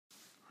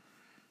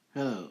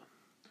Hello.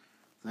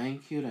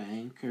 Thank you to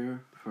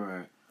Anchor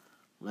for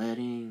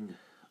letting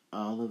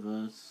all of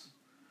us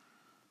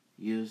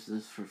use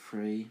this for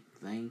free.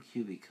 Thank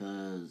you,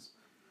 because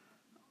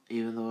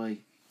even though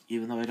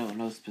I don't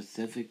know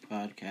specific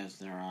podcasts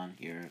that are on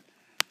here,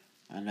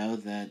 I know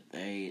that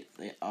they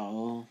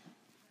all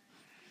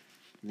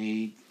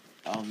need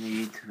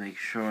to make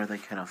sure they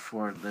can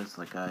afford this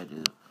like I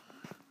do.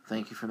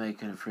 Thank you for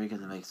making it free,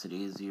 because it makes it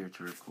easier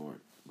to record.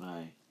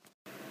 Bye.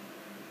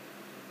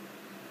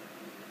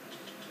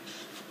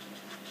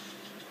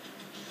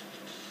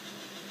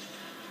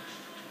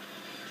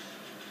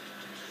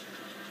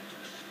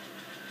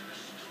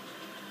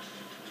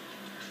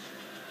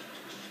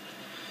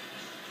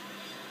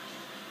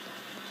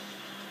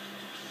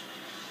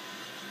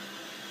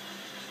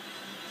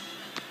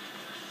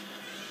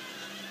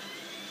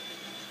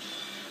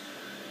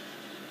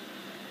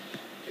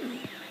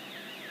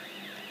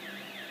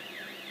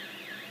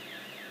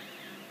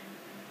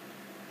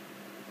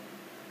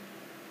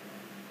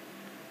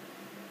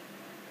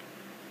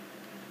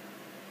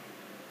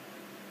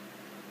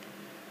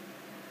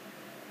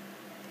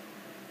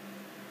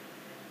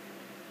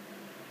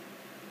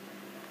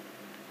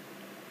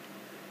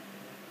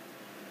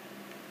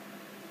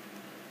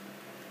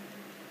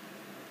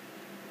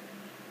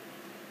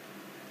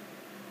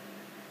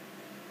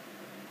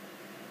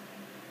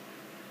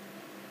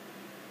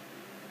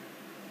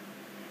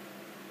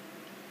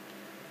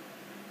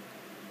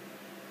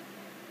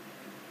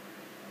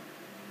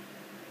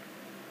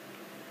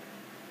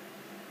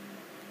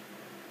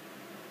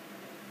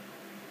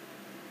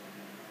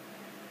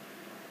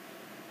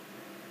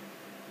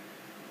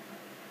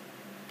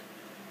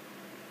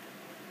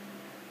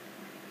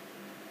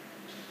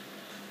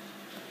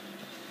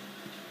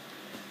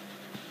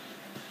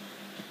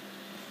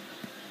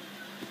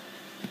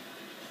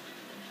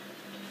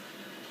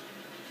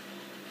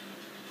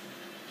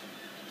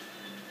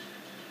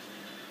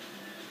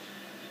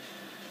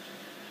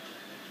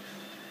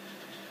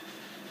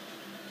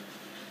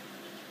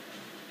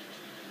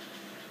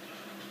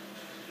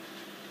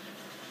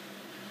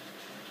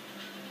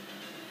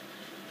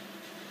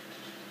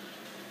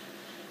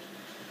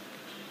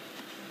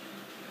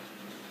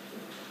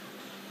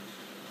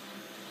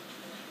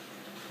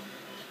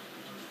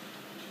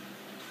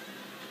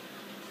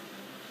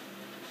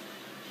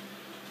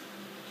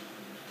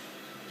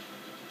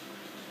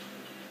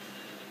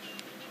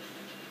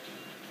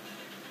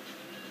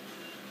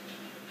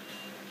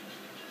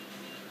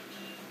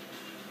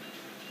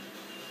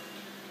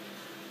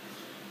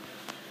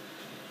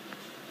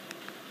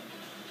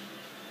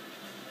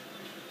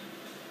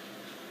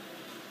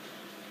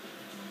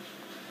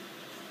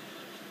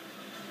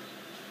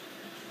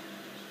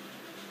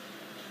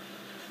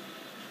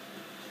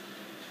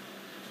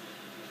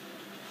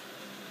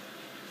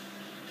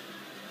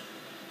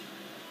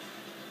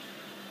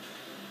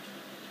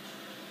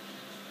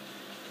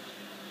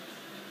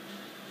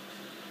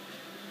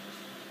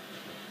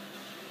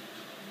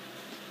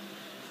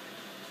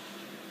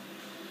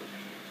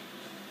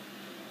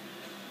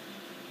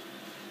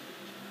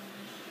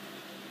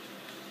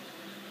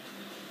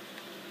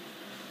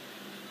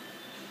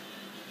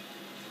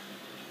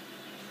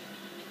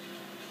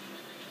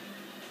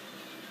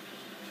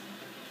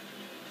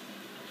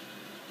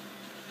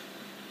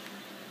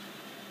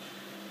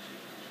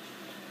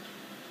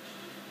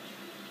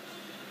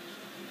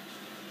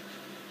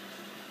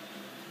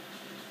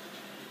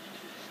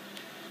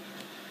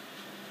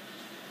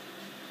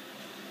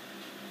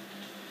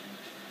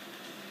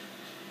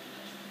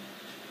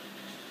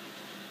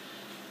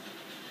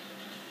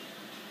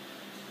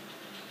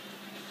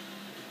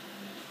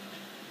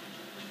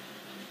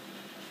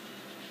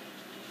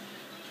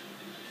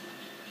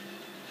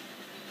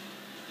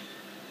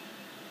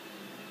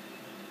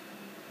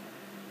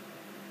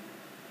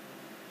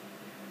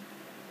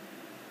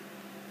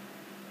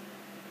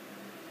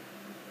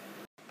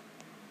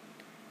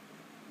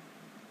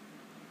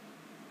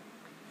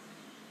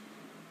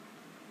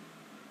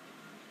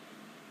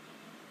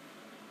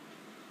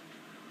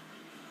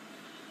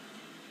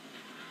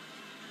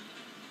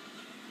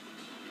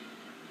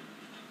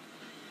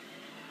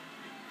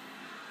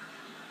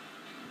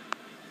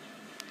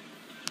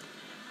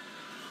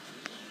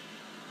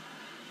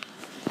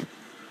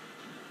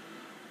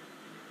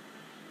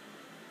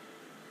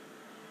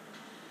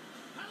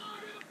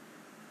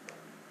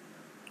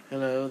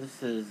 Hello,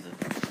 this is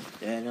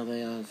Daniel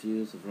Leon's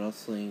views of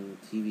wrestling,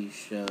 TV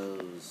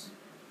shows,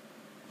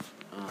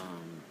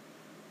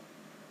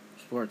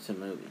 sports, and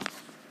movies.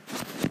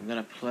 I'm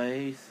gonna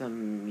play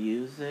some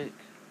music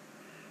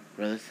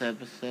for this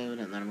episode,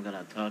 and then I'm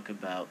gonna talk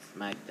about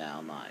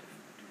SmackDown Live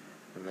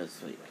from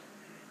this week.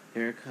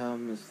 Here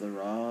comes the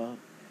Raw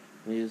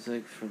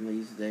music from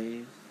these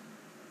days.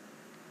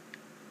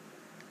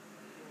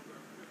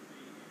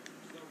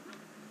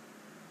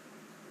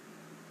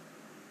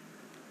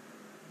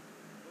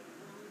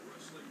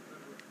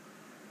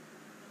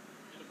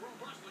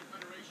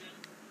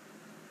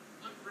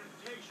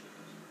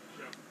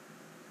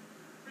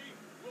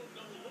 Will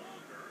no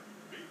longer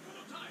be for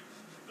the title.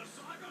 The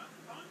saga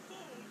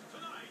unfolds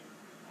tonight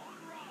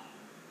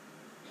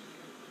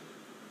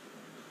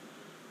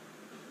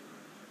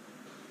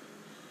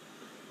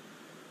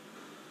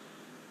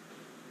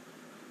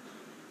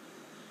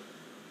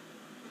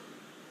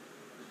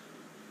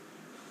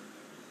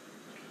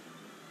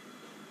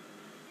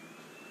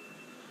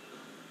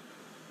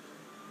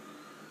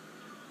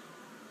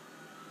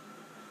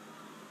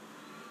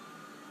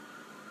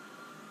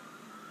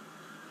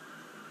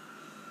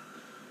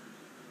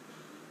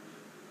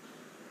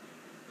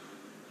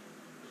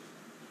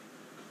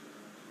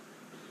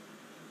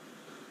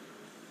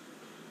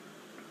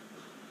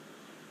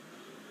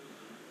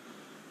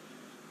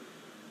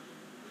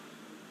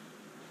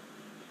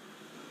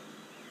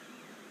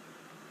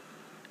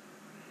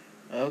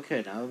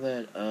Okay, now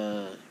that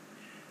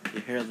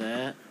you hear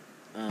that,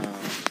 I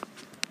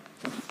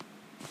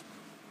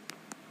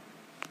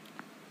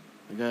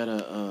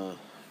gotta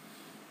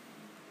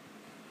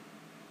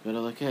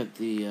look at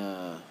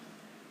the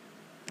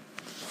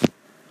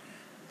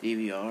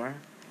DVR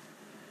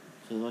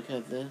to look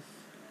at this.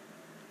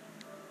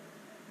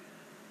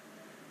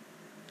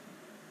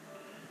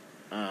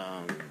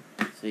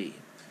 Let's see.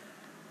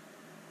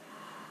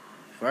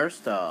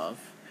 First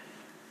off,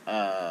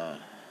 uh,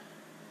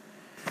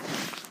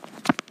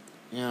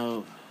 you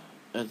know,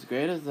 as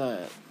great as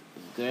it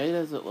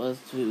was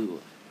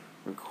to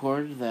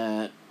record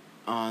that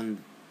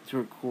to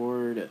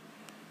record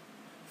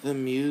the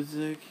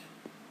music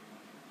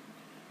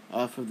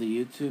off of the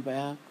YouTube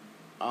app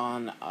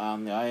on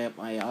my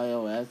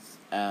iOS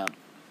app.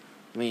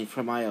 I mean,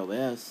 from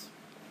iOS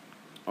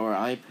or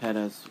iPad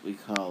as we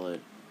call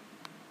it.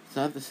 It's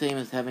not the same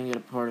as having it a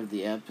part of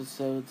the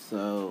episode,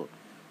 so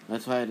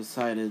that's why I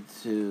decided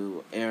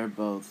to air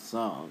both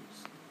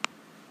songs.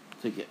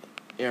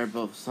 Air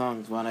both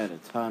songs one at a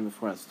time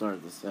before I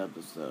started this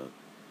episode.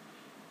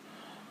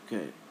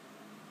 Okay.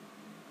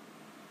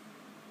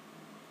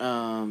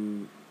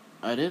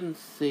 I didn't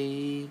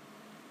see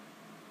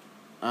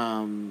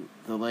the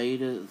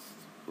latest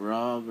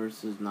Raw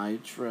versus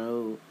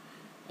Nitro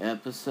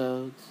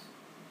episodes.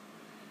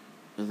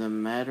 As a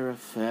matter of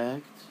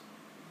fact,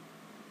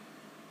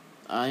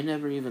 I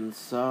never even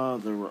saw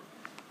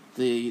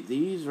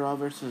these Raw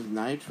versus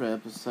Nitro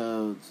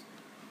episodes.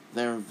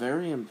 They're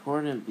very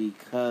important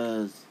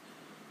because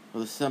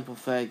of the simple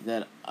fact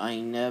that I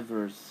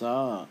never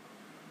saw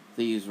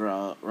these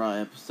Raw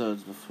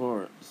episodes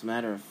before. As a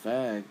matter of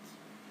fact,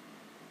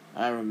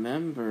 I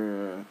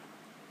remember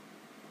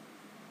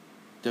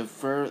the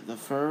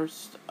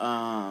first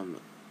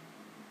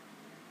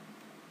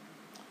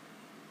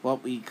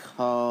what we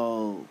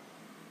call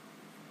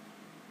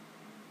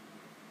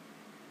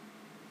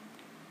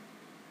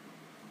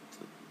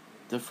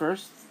the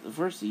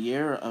first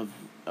year of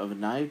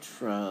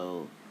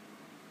Nitro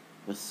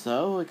was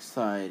so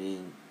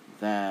exciting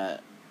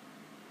that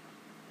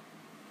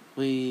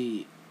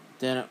we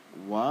didn't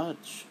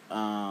watch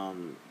Raw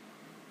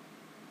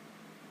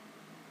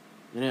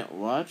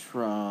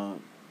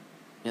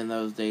in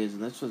those days,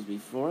 and this was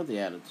before the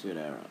Attitude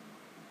Era.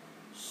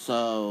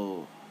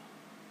 So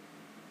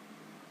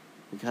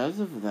because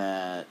of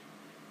that,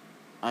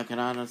 I can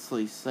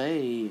honestly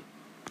say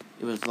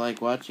it was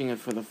like watching it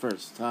for the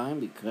first time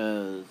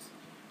because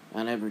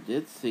I never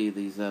did see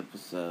these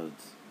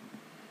episodes.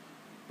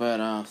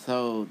 But,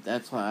 so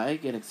that's why I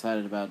get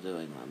excited about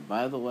doing them.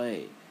 By the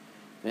way,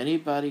 if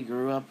anybody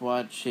grew up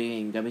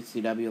watching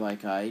WCW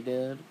like I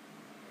did,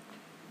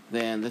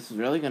 then this is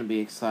really going to be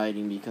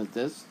exciting because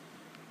this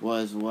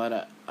was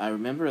what I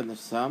remember in the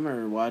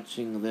summer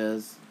watching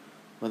this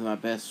with my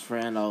best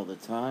friend all the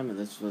time, and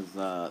this was,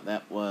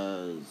 that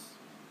was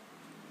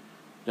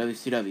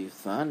WCW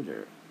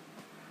Thunder.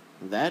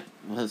 That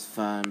was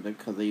fun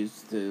because I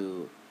used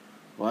to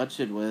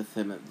watch it with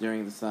him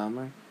during the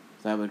summer.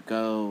 So I would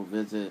go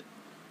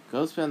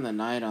spend the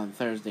night on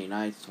Thursday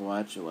nights to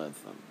watch it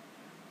with him.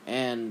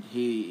 And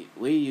we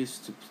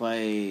used to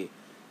play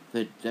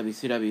the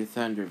WCW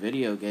Thunder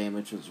video game,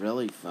 which was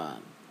really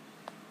fun.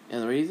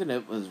 And the reason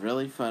it was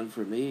really fun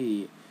for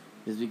me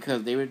is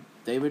because they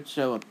would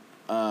show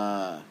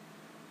a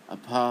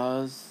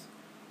pause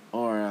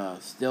or a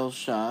still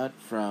shot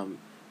from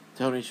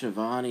Tony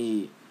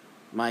Schiavone,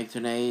 Mike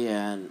Tenay,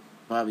 and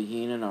Bobby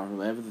Heenan, or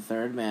whoever the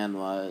third man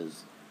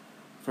was,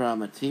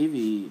 from a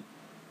TV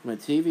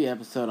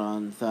episode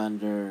on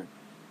Thunder,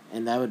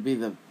 and that would be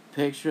the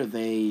picture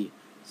they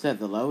set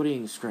the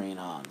loading screen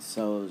on.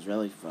 So it was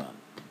really fun.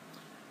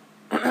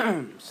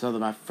 So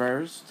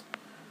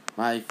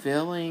my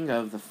feeling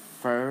of the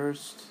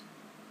first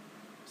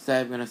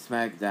segment of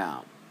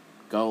SmackDown,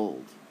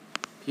 gold,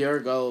 pure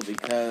gold,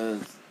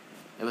 because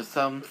it was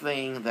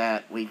something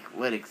that we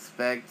would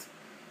expect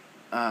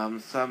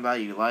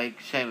somebody like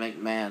Shane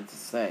McMahon to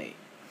say.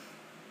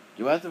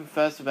 He wasn't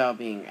fussed about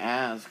being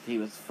asked. He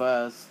was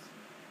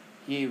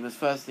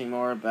fussing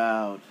more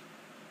about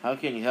how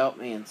can you help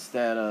me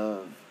instead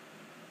of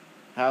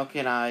how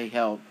can I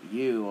help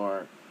you,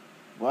 or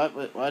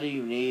what do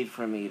you need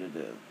from me to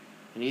do?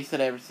 And he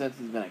said ever since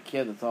he's been a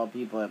kid, that's all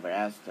people ever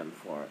asked him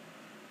for.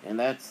 And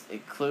that's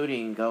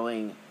including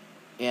going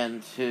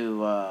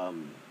into,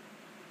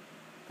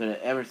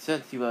 ever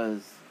since he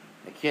was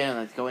a kid, and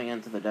that's going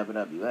into the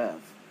WWF.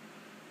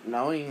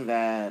 Knowing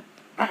that,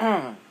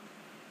 I'm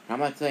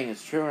not saying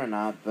it's true or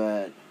not,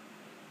 but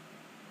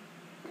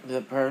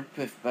the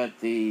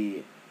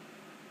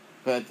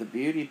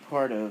beauty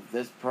part of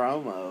this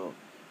promo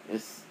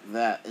is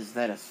that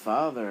his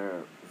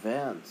father,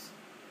 Vince,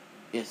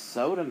 is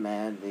so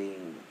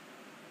demanding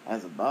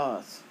as a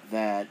boss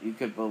that you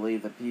could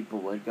believe that people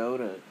would go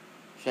to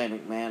Shane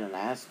McMahon and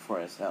ask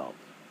for his help.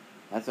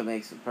 That's what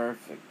makes it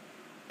perfect.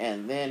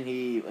 And then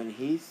when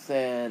he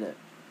said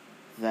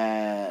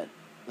that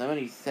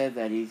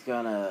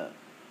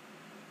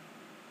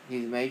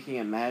he's making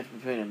a match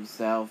between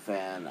himself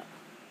and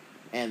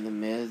The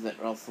Miz at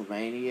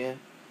WrestleMania,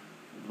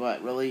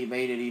 what really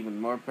made it even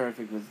more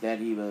perfect was that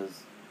he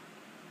was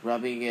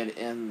rubbing it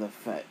in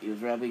he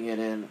was rubbing it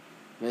in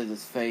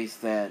Miz's face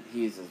that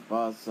he's his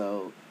boss,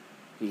 so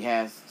he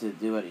has to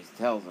do what he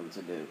tells him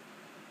to do.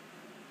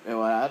 And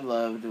what I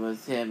loved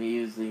was him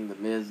using the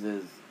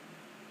Miz's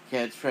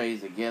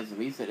catchphrase against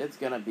him. He said, "It's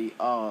gonna be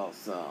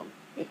awesome."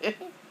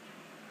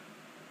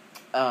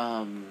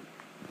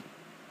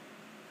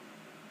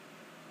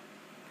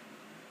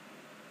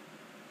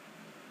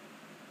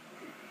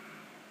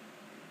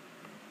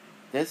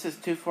 This is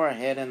too far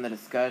ahead in the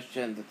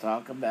discussion to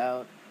talk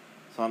about,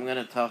 so I'm going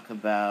to talk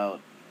about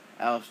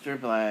Aleister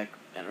Black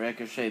and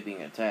Ricochet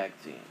being a tag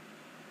team.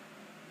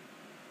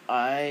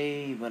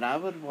 When I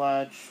would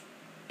watch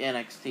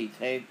NXT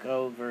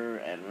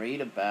TakeOver and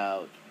read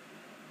about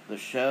the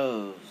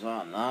shows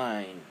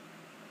online,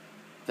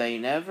 they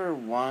never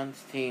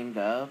once teamed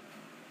up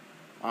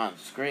on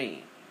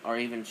screen or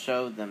even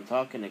showed them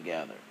talking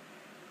together.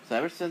 So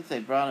ever since they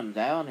brought them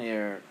down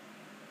here,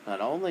 not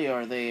only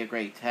are they a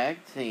great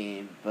tag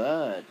team,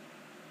 but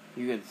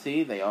you can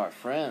see they are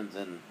friends,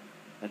 and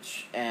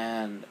that's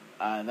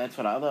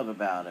what I love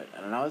about it.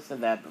 And I know I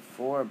said that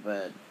before,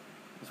 but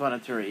I just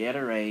wanted to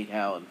reiterate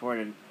how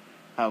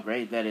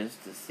great that is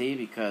to see,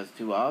 because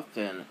too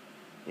often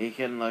it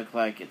can look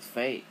like it's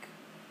fake.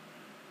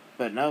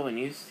 But no, when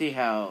you see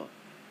how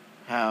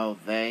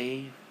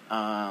they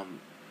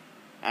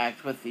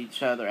act with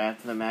each other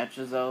after the match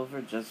is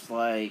over, just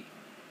like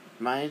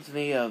reminds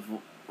me of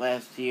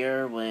last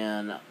year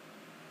when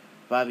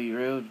Bobby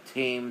Roode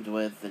teamed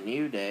with the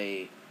New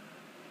Day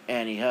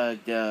and he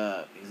hugged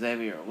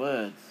Xavier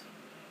Woods.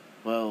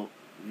 Well,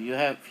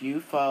 if you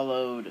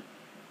followed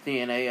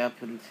TNA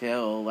up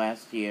until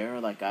last year,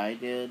 like I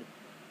did,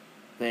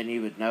 then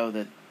you would know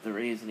that the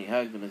reason he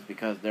hugged him is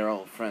because they're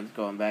old friends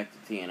going back to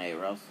TNA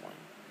wrestling.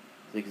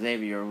 So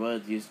Xavier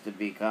Woods used to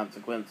be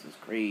Consequences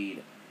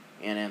Creed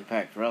in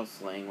Impact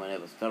Wrestling when it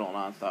was total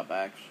nonstop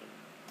action.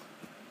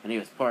 And he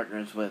was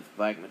partners with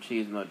Black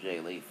Machismo Jay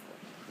Lethal.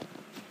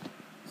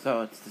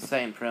 So it's the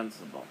same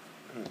principle.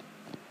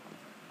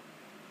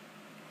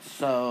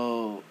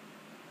 So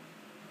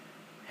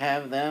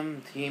have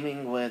them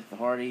teaming with the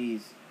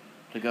Hardys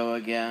to go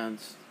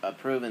against a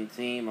proven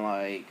team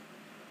like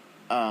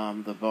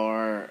The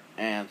Bar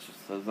and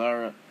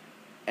Cesaro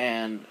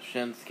and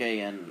Shinsuke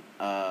and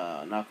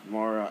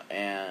Nakamura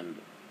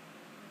and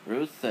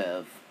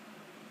Rusev.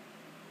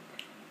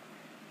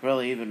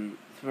 Even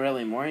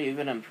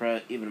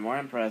more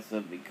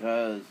impressive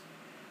because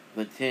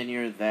the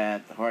tenure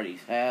that the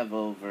Hardys have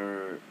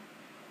over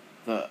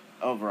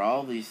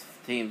all these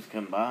teams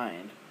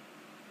combined.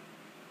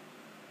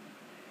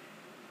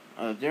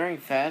 During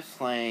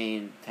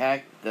Fastlane,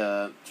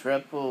 the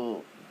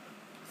triple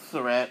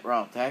threat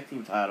Raw Tag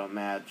Team title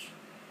match,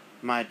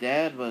 my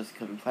dad was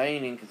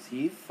complaining because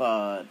he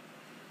thought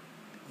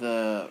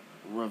the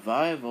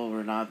Revival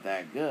were not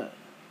that good.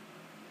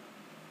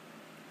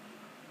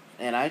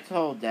 And I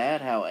told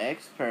Dad how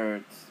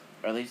experts,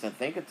 or at least I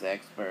think it's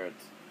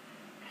experts,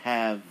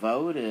 have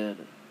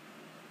voted,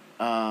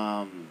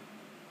 not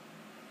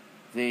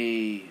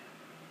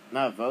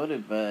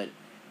voted, but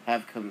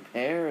have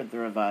compared the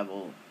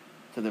Revival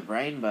to the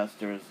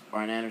Brainbusters,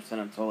 Arn Anderson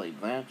and Tully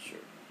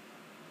Blanchard.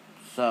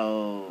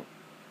 So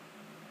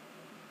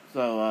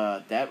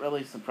that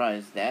really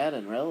surprised Dad,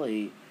 and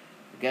really,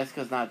 I guess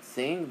because not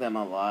seeing them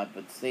a lot,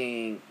 but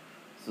seeing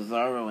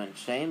Cesaro and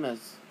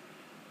Sheamus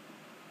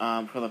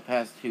for the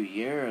past 2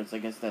 years, I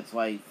guess that's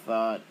why he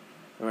thought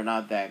they were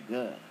not that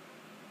good.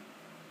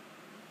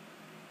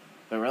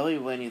 But really,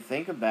 when you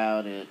think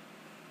about it,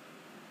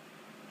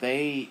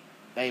 they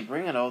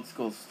bring an old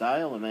school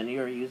style, and when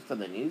you're used to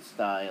the new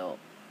style,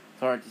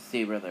 it's hard to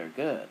see where they're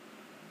good.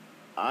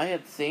 I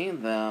had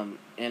seen them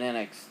in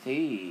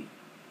NXT.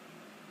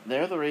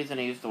 They're the reason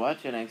I used to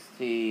watch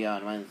NXT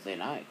on Wednesday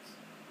nights,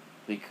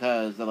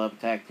 because I love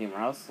tag team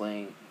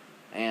wrestling,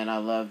 and I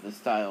love the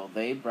style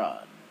they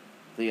brought.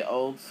 The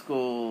old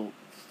school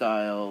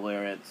style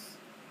where it's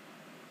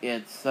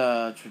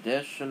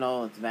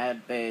traditional, it's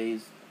mat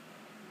based.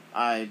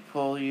 I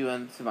pull you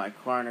into my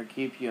corner,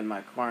 keep you in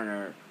my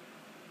corner,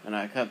 and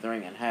I cut the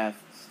ring in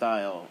half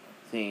style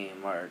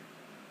theme.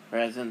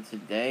 Whereas in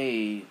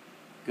today,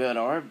 good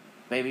or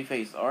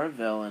babyface or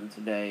villain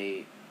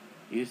today,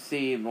 you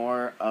see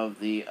more of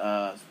the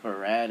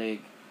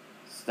sporadic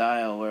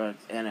style where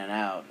it's in and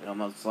out,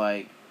 almost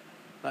like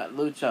not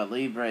lucha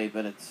libre,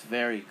 but it's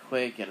very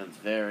quick and it's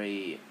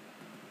very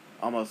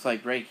almost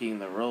like breaking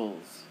the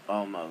rules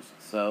almost.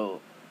 So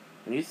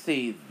when you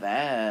see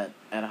that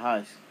at a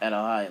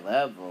high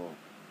level,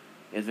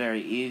 it's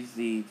very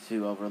easy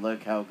to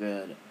overlook how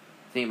good a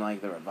team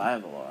like the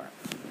Revival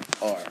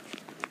are.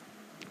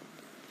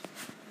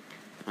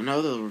 I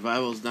know the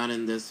Revival's not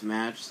in this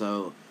match,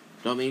 so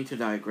don't mean to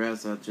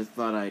digress. I just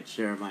thought I'd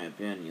share my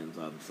opinions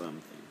on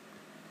something.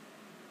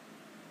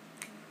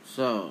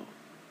 So,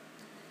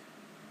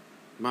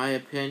 my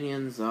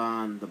opinions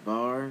on The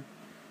Bar,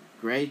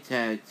 great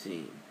tag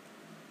team.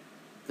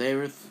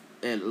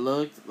 It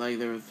looked like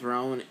they were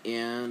thrown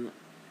in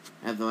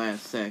at the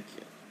last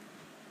second.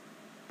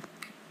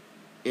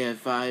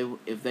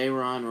 if they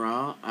were on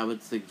Raw, I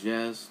would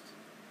suggest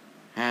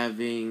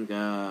having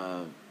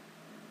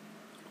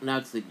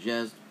not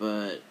suggest,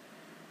 but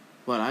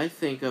what I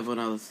think of when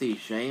I see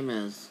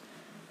Sheamus,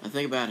 I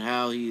think about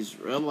how he's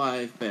real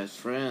life best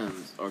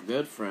friends or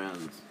good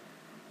friends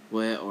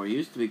with, or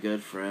used to be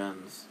good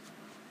friends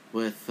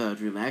with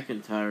Drew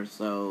McIntyre.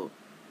 So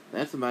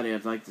that's somebody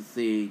I'd like to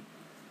see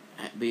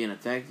be in a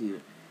tag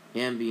team,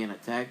 him be in a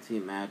tag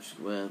team match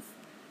with,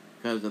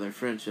 because of their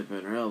friendship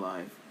in real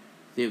life.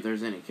 See if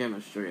there's any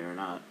chemistry or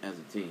not as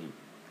a team.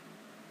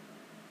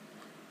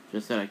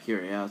 Just out of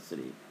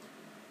curiosity.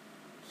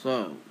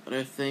 So, what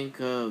I think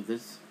of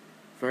this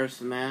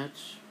first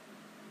match,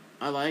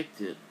 I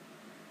liked it.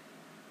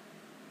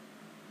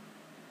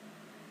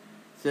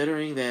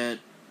 Considering that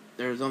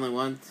there's only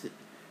one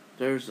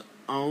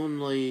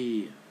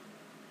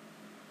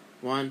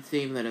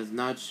team that has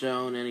not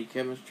shown any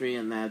chemistry,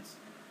 and that's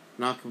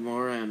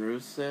Nakamura and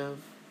Rusev.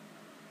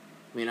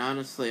 I mean,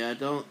 honestly, I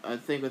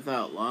think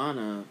without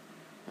Lana,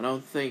 I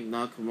don't think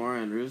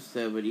Nakamura and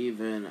Rusev would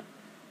even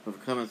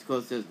have come as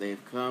close as they've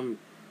come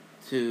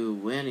to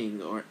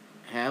winning, or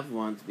have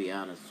won, to be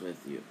honest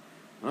with you.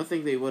 I don't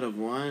think they would have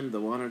won the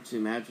one or two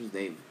matches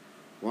they've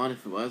won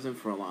if it wasn't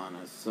for Lana.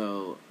 That's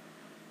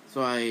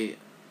why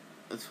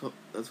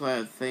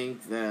I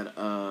think that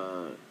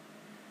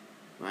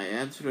my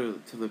answer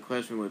to the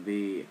question would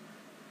be,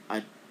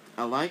 I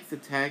like the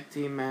tag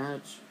team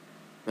match,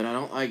 but I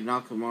don't like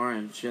Nakamura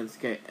and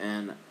Shinsuke,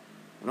 and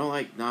I don't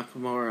like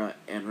Nakamura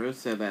and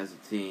Rusev as a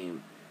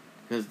team,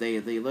 because they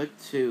look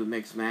too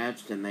mixed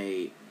matched, and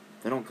they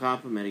don't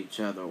complement each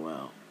other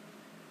well.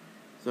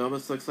 So it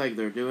almost looks like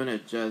they're doing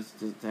it just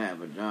to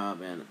have a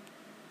job, and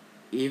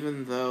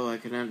even though I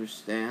can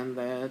understand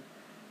that,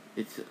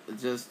 it's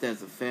just,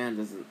 as a fan,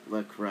 doesn't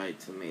look right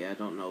to me. I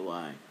don't know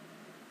why.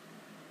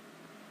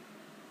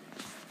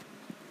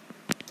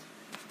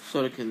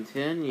 So to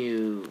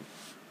continue,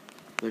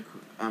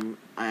 I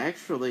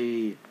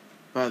actually,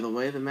 by the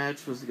way the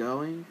match was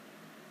going,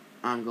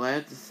 I'm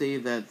glad to see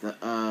that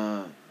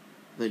the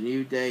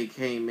New Day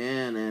came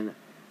in and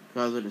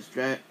caused a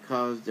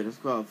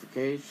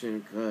disqualification,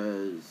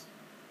 because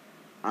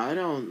I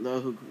don't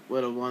know who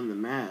would have won the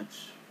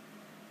match,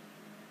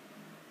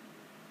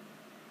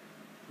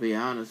 to be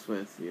honest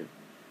with you.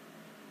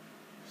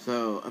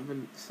 So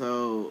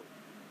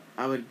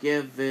I would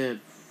give it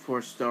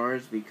 4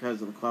 stars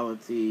because of the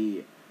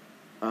quality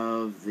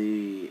of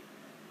the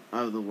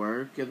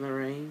work in the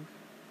ring.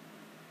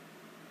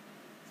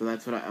 So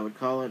that's what I would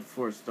call it,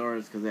 4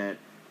 stars, because that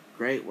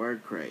great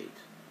work rate.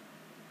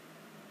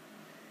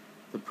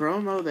 The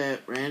promo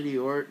that Randy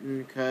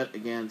Orton cut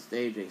against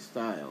AJ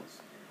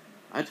Styles.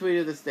 I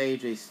tweeted this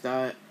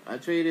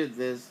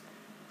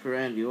to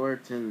Randy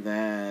Orton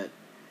that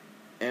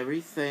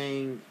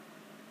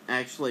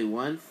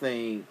one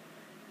thing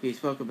he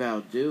spoke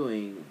about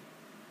doing,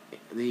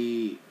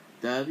 the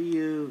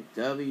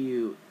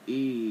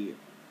WWE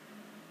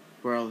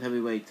World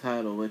Heavyweight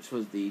title, which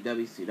was the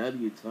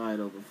WCW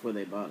title before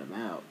they bought him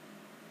out.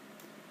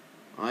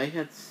 I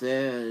had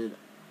said,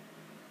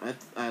 I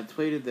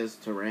tweeted this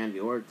to Randy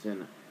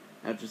Orton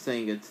after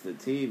saying it to the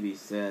TV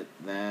set,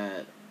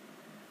 that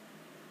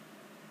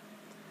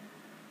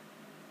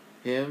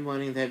him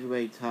winning the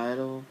heavyweight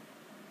title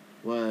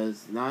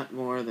was not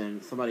more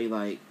than somebody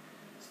like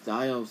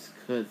Styles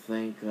could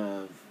think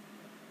of,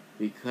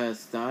 because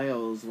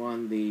Styles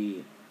won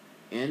the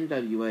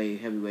NWA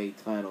heavyweight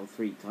title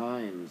 3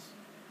 times,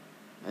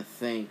 I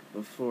think,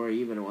 before he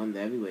even won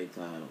the heavyweight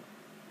title,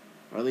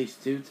 or at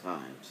least 2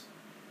 times.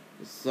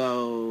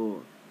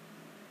 So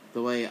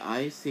the way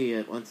I see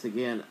it, once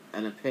again,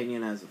 an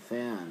opinion as a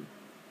fan,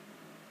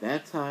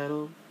 that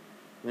title,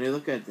 when you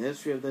look at the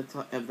history of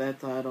that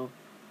title,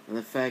 and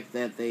the fact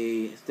that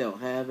they still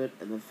have it,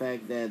 and the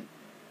fact that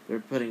they're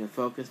putting a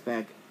focus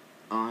back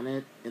on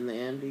it in the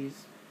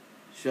Indies,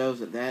 shows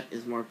that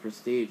is more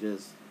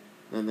prestigious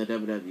than the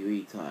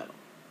WWE title.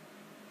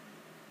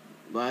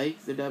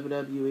 Like the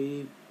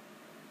WWE,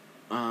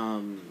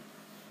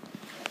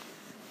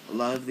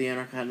 love the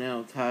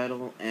Intercontinental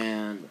title,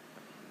 and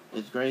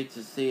it's great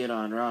to see it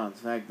on Raw and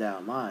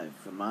SmackDown Live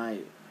from my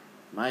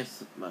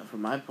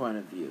point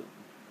of view.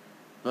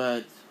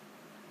 But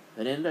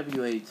that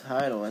NWA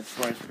title, as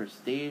far as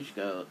prestige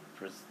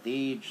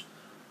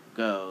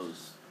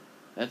goes,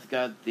 that's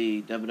got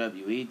the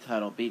WWE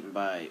title beaten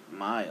by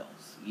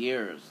miles,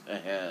 years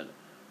ahead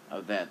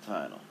of that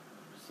title.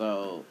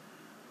 So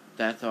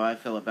that's how I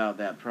feel about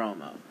that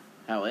promo.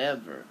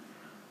 However,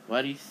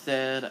 what he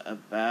said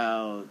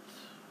about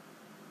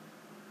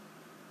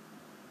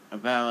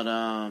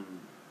AJ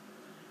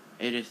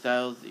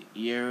Styles'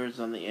 years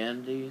on the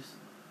Indies,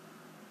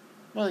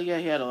 well, yeah,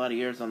 he had a lot of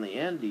years on the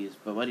Indies,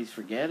 but what he's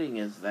forgetting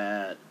is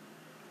that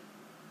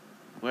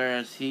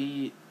whereas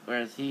he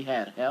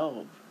had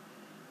help,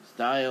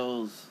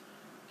 Styles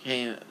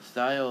had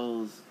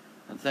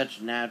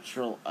such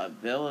natural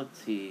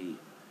ability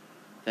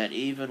that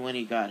even when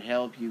he got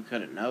help, you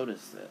couldn't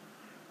notice it.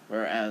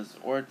 Whereas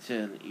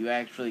Orton, you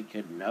actually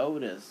could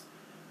notice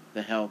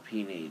the help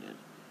he needed.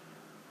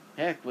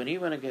 Heck, when he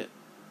went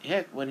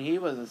heck, when he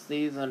was a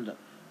seasoned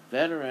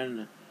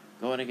veteran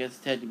going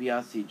against Ted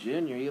DiBiase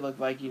Jr., he looked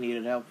like he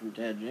needed help from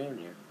Ted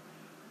Jr.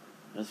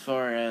 As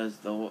far as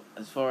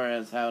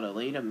how to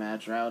lead a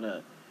match or how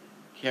to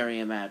carry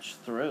a match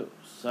through.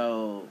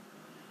 So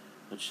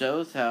it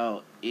shows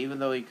how, even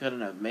though he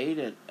couldn't have made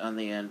it on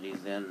the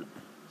Indies, in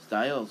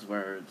Styles'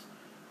 words,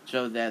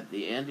 showed that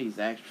the Indies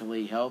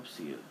actually helps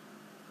you.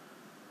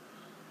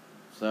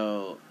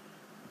 So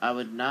I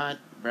would not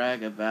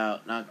brag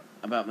about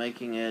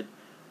making it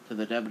to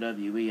the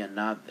WWE and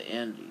not the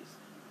Indies,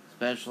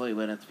 especially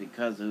when it's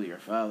because of who your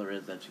father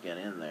is that you get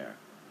in there.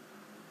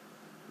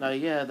 Now,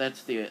 yeah,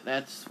 that's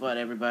what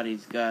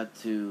everybody's got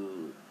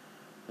to.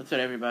 That's what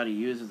everybody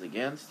uses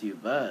against you,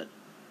 but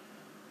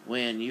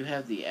when you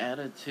have the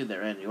attitude that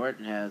Randy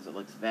Orton has, it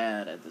looks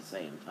bad at the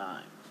same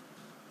time.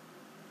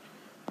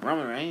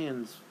 Roman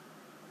Reigns'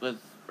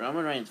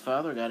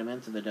 father got him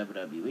into the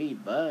WWE,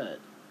 but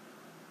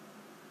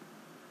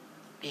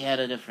he had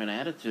a different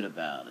attitude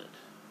about it.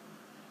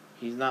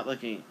 He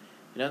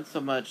doesn't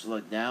so much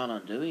look down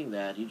on doing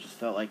that, he just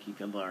felt like he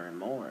could learn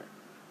more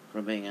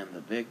from being in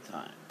the big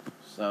time.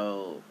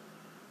 So,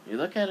 you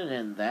look at it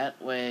in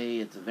that way,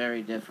 it's a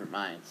very different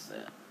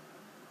mindset.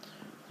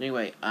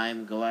 Anyway,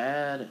 I'm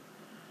glad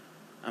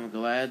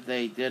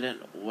they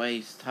didn't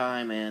waste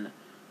time, and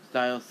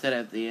Styles said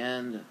at the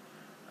end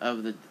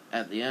of it,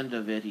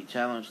 he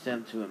challenged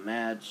him to a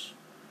match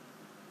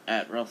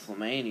at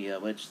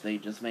WrestleMania, which they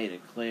just made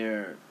it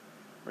clear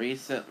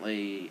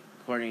recently,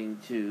 according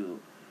to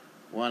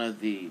one of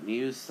the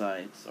news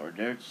sites, or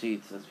dirt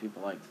sheets as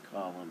people like to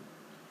call them.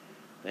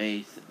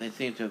 They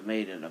seem to have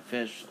made it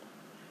official.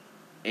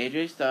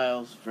 AJ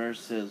Styles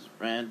versus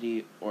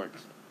Randy Orton.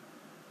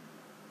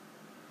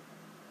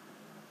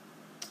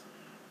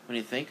 When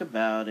you think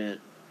about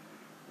it,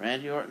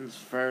 Randy Orton's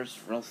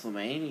first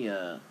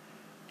WrestleMania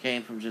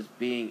came from just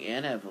being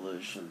in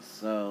Evolution.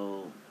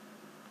 So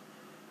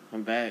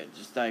I'm back,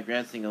 just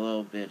digressing a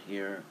little bit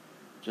here,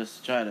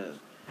 just to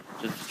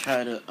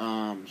try to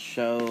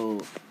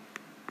show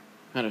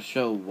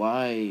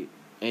why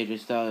AJ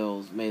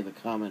Styles made the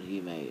comment he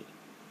made.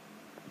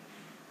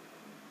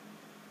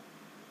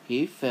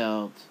 He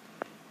felt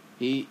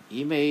he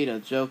made a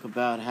joke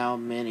about how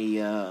many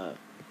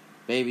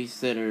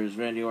babysitters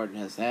Randy Orton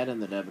has had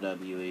in the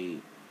WWE,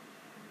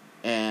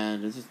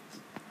 and it's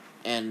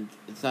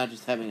not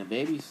just having a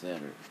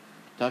babysitter.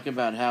 Talking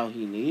about how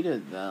he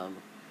needed them.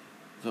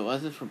 If it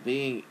wasn't for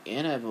being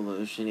in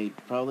Evolution, he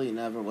probably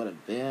never would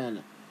have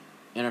been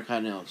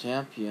Intercontinental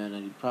Champion,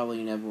 and he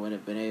probably never would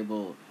have been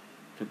able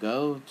to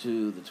go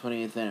to the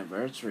 20th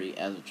anniversary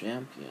as a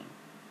champion.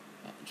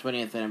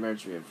 20th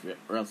anniversary of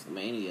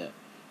WrestleMania,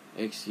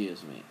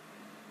 excuse me.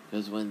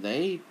 Because when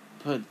they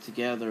put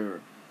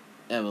together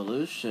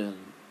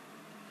Evolution,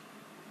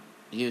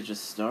 he was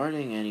just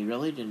starting and he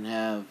really didn't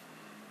have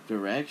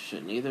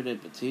direction. Neither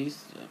did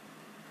Batista.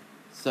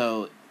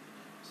 So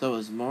it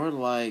was more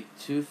like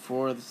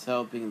 2/4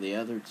 helping the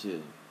other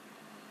two,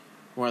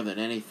 more than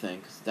anything.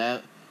 Because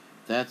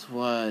that's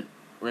what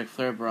Ric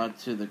Flair brought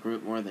to the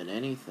group more than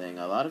anything.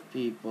 A lot of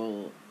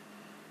people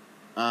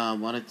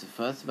wanted to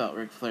fuss about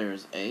Ric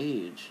Flair's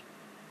age,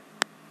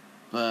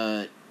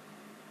 but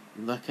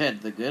look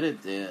at the good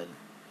it did.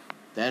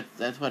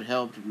 That's what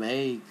helped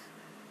make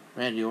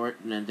Randy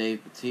Orton and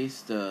Dave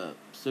Batista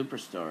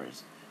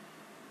superstars.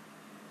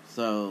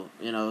 So,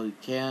 you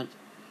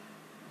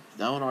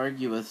don't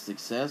argue with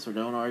success or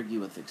don't argue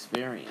with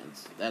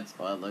experience. That's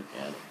how I look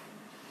at it.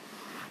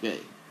 Okay,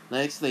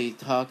 next they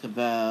talk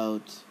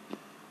about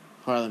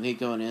Harlem Heat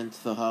going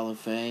into the Hall of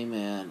Fame,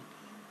 and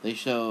they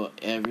show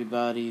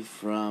everybody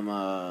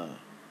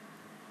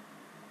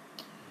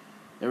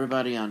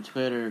on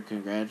Twitter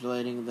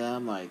congratulating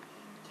them, like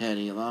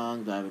Teddy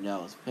Long, Diamond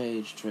Dallas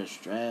Page, Trish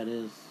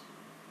Stratus.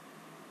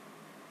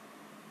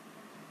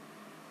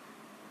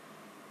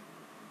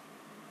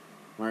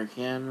 Mark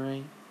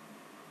Henry,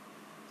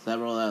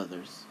 several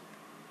others.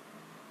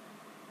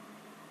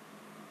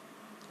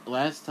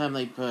 Last time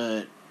they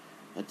put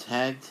a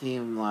tag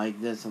team like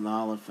this in the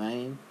Hall of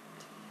Fame,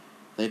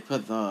 they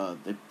put the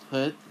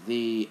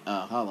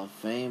Hall of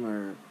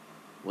Famer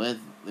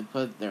they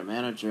put their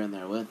manager in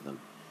there with them.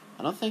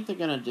 I don't think they're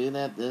gonna do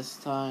that this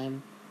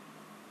time,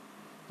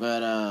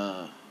 but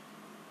I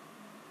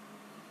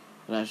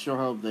sure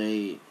hope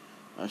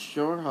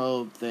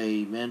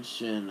they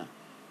mention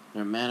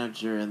their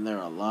manager in there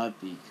a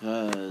lot,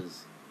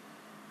 because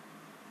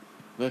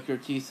Booker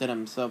T said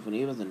himself when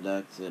he was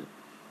inducted,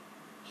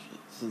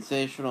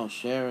 Sensational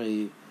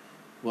Sherry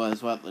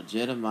was what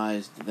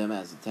legitimized them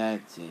as a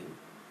tag team.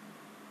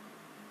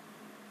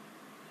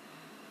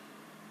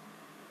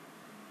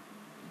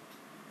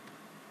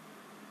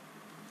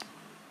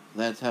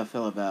 That's how I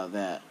feel about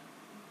that.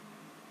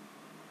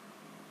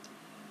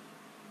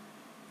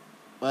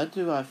 What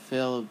do I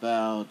feel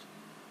about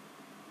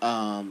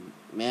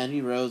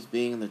Mandy Rose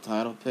being in the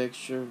title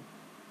picture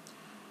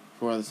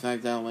for the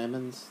SmackDown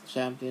Women's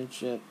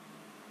Championship?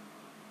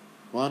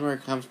 One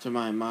word comes to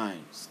my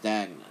mind: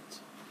 stagnant.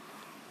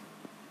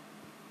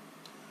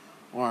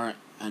 Or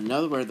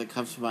another word that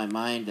comes to my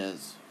mind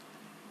is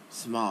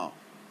small.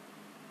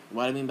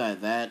 What I mean by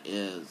that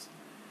is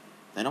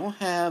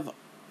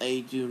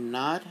they do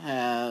not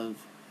have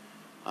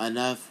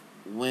enough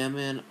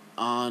women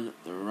on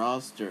the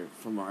roster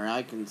from where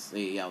I can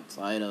see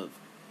outside of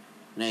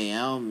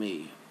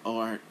Naomi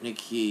or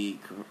Nikki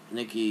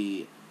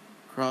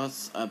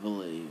Cross, I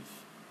believe.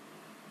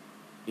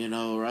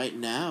 Right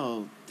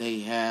now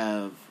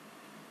there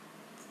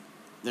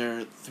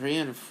are third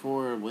and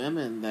fourth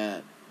women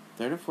that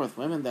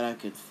I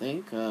could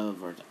think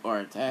of, or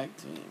a tag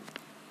team.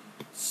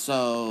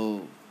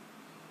 So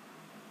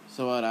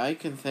what I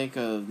can think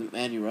of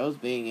Mandy Rose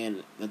being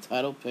in the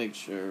title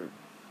picture,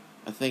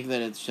 I think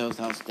that it shows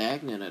how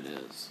stagnant it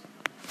is.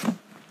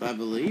 I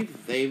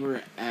believe they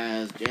were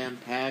as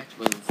jam-packed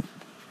with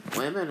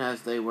women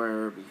as they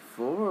were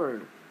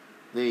before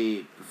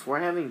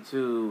having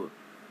two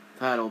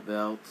title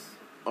belts,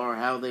 or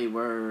how they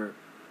were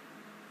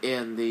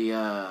in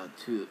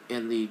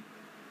the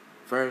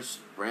first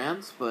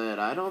brand split.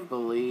 I don't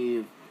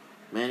believe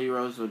Mandy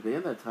Rose would be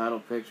in the title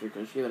picture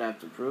because she would have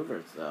to prove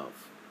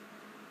herself.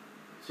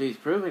 She's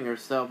proving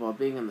herself while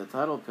being in the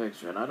title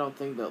picture, and I don't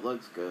think that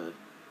looks good.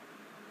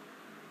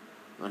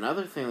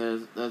 Another thing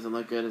that doesn't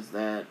look good is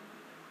that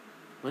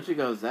when she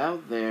goes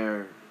out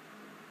there,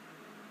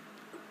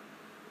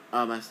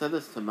 I said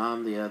this to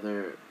Mom the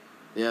other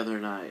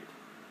night.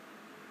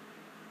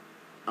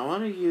 I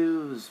want to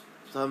use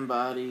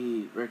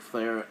Ric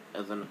Flair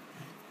as an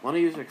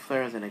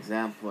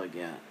example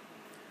again.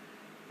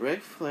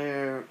 Ric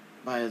Flair,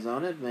 by his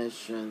own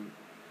admission,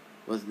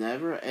 was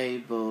never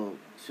able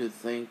to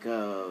think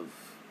of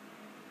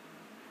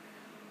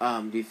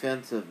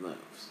defensive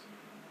moves.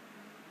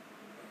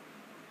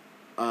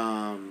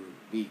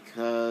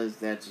 Because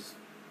that's just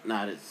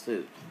not his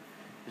suit.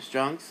 His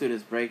strong suit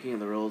is breaking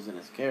the rules in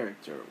his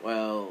character.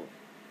 Well,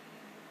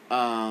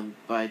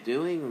 by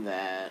doing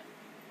that,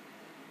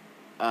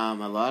 a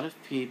lot of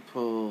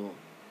people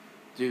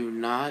do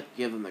not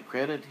give him the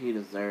credit he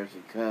deserves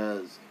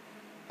because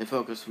they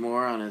focus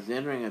more on his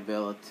in-ring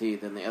ability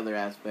than the other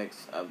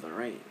aspects of the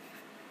ring.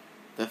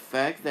 The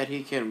fact that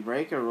he can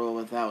break a rule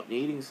without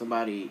needing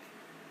somebody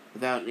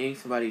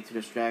to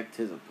distract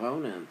his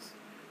opponents,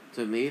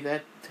 to me,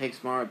 that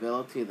takes more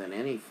ability than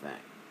anything.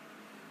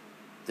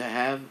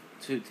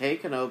 To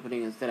take an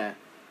opening instead of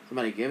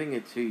somebody giving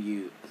it to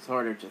you, it's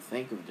harder to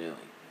think of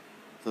doing.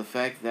 The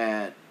fact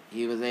that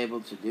he was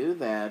able to do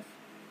that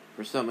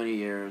for so many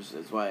years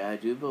is why I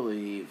do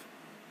believe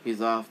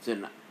he's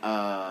often,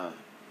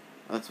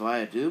 that's why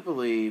I do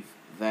believe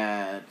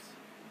that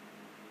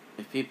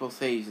if people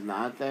say he's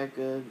not that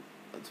good,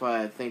 that's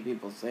why I think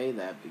people say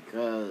that,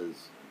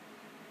 because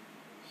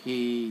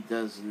he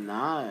does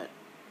not,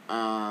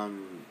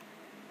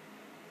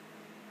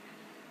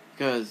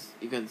 because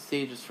you can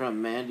see just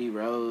from Mandy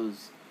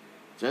Rose,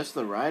 just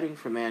the writing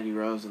from Mandy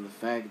Rose and the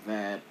fact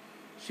that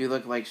she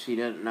looked like she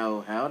didn't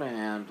know how to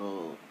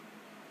handle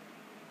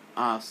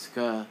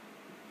Asuka.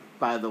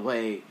 By the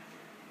way,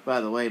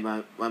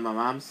 when my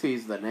mom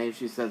sees the name,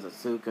 she says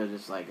Asuka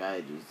just like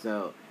I do,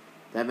 so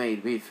that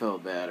made me feel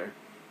better.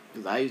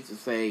 Because I used to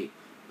say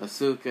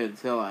Asuka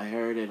until I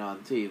heard it on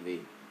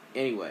TV.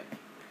 Anyway,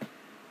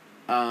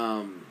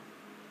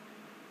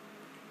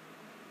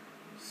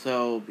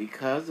 so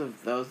because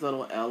of those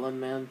little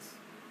elements,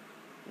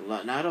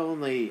 not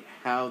only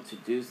how to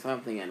do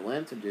something and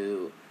when to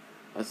do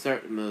a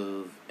certain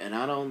move, and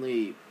not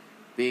only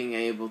being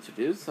able to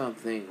do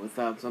something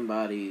without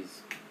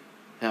somebody's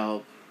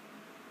help,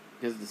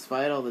 because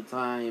despite all the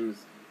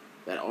times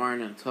that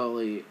Orton and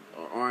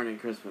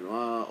Chris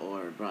Benoit,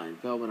 or Brian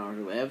Pillman, or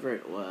whoever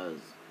it was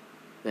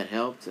that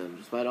helped him,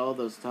 despite all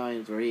those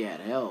times where he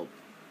had help,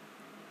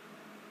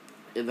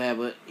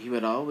 he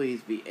would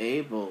always be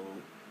able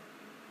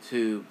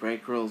to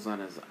break rules on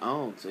his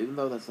own. So even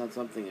though that's not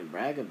something to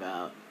brag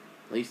about,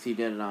 at least he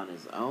did it on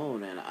his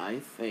own. And I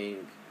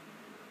think,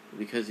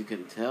 because you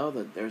can tell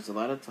that there's a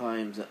lot of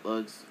times it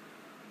looks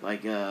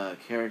like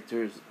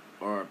characters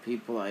or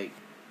people like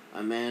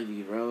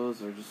Mandy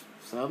Rose, or just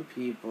some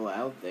people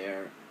out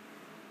there,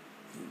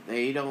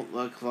 they don't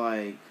look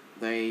like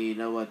they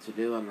know what to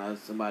do unless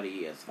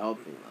somebody is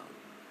helping them.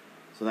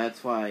 So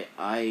that's why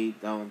I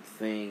don't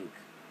think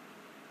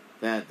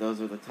that those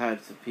are the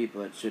types of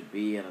people that should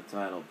be in a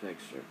title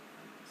picture,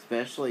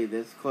 especially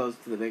this close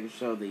to the biggest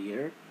show of the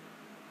year.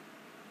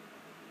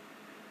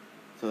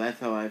 So that's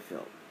how I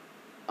feel.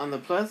 On the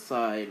plus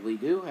side, we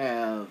do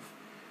have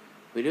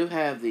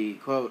the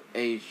quote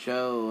a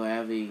show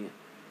having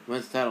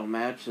women's title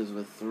matches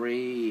with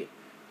 3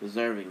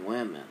 deserving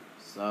women.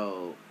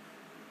 So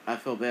I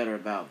feel better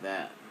about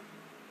that.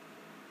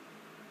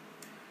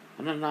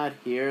 I did not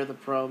hear the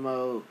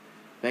promo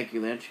Becky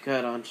Lynch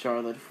cut on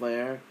Charlotte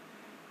Flair,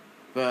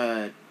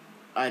 but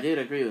I did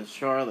agree with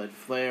Charlotte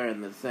Flair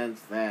in the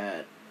sense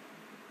that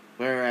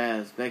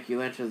whereas Becky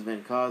Lynch has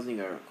been causing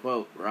a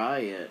quote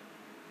riot,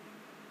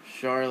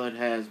 Charlotte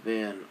has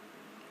been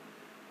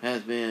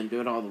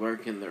doing all the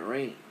work in the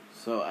ring.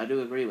 So I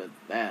do agree with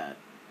that.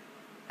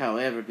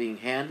 However, being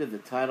handed the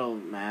title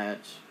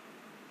match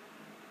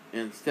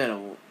instead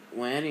of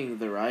winning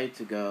the right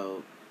to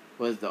go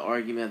was the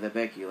argument that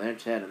Becky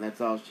Lynch had, and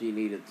that's all she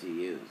needed to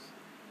use.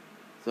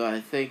 So I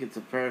think it's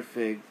a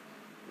perfect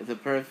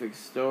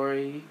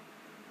story,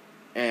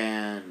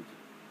 and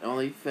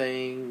only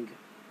thing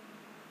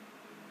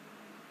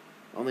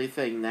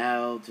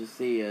now to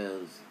see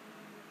is,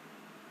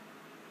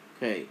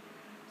 okay,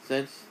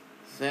 since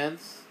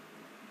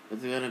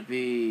it's gonna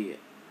be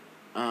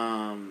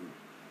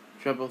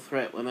triple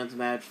threat women's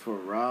match for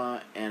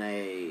Raw and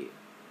a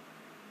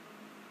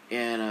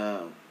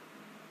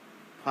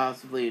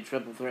possibly a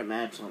triple threat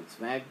match on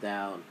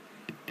SmackDown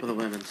for the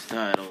women's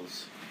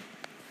titles.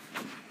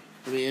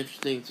 It'll be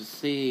interesting to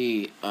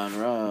see on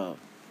Raw,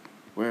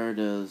 where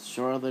does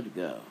Charlotte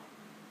go?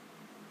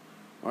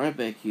 Or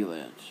Becky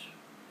Lynch?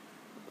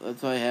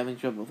 That's why having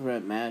triple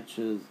threat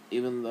matches,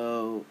 even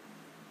though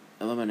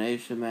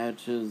elimination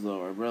matches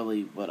are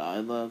really what I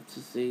love to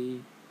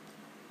see,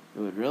 it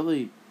would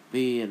really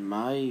be, in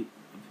my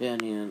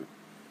opinion,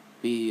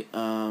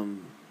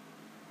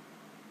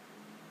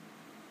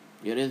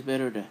 it is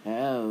better to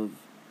have,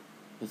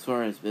 as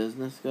far as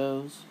business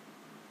goes,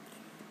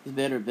 it's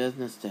better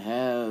business to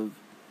have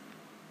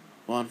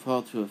one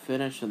fall to a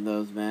finish in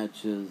those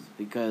matches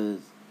because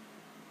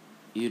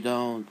you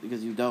don't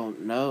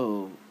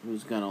know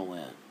who's gonna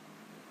win.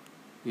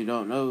 You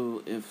don't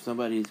know if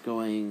somebody's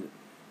going to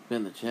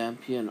pin the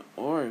champion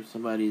or if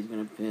somebody's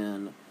going to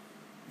pin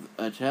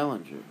a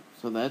challenger.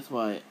 So that's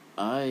why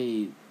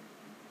I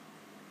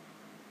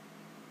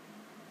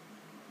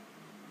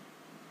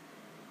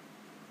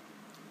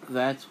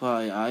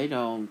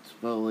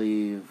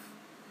believe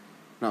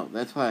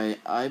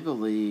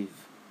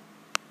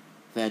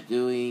that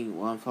doing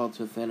one fall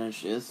to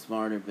finish is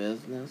smarter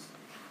business,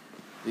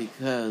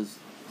 because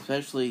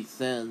especially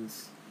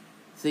since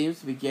it seems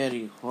to be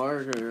getting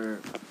harder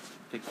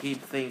to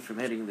keep things from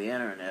hitting the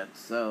internet.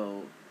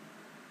 So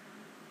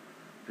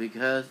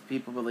because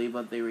people believe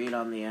what they read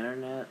on the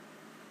internet,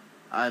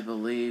 I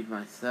believe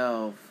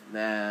myself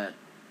that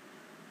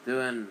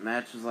doing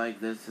matches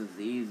like this is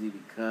easy,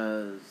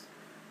 because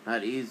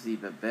not easy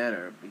but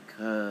better,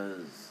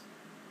 because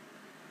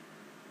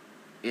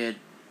it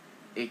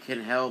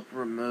can help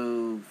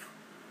remove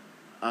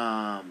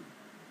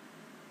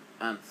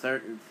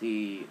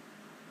uncertainty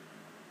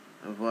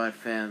of what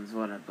fans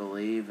want to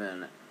believe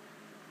in.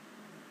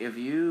 If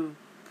you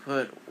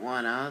put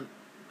one on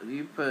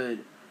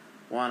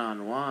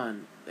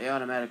one, they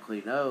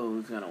automatically know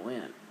who's going to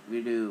win. If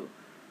you do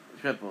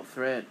triple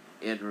threat,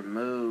 it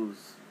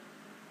removes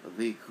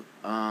the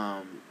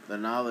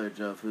knowledge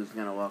of who's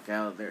going to walk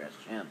out there as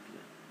champion.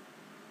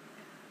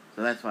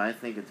 So that's why I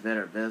think it's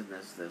better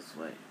business this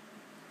way.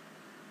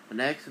 The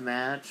next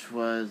match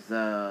was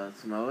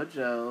Samoa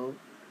Joe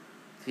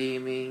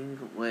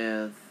teaming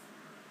with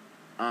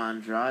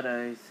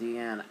Andrade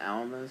Cien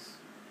Almas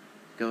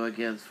go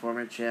against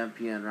former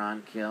champion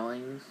Ron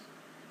Killings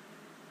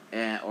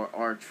or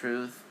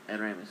R-Truth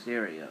and Rey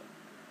Mysterio.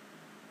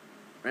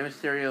 Rey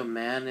Mysterio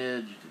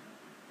managed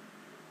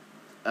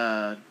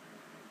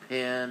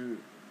pin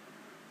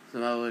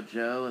Samoa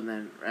Joe and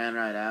then ran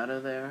right out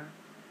of there.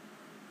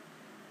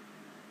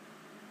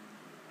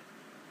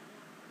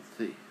 Let's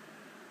see.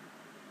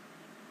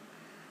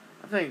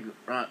 I think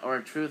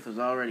R-Truth was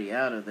already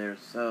out of there,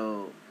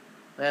 so all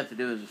they have to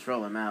do is just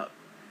roll him out.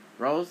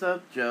 Rolls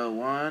up Joe,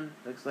 1,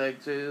 looks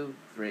like 2,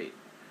 3.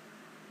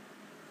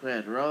 Go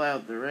ahead, roll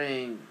out the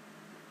ring.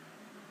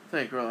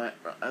 I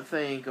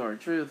think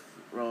R-Truth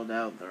rolled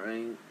out the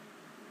ring.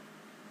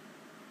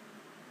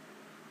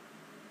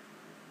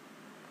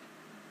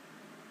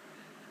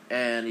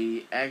 And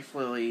he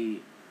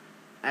actually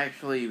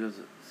was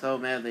so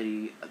mad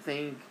that I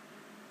think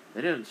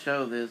they didn't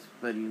show this,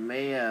 but he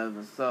may have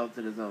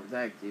assaulted his own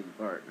tag team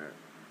partner.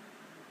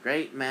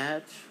 Great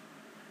match.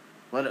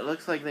 What it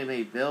looks like they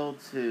may build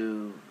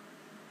to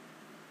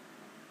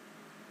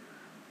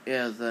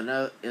is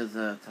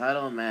a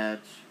title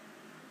match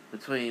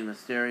between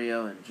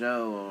Mysterio and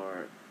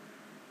Joe,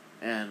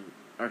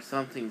 or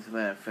something to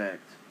that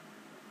effect.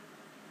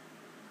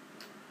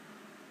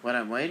 What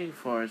I'm waiting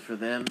for is for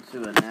them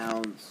to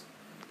announce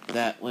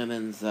that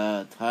women's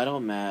title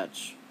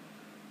match.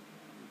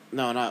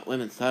 No, not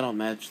women's title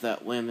match.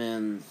 That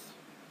women's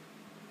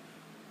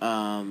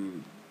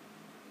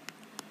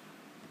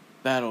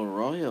Battle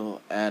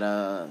Royal at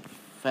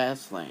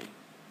Fastlane.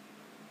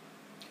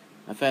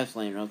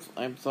 Fastlane.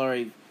 I'm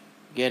sorry,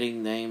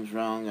 getting names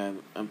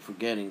wrong. I'm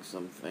forgetting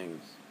some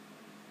things.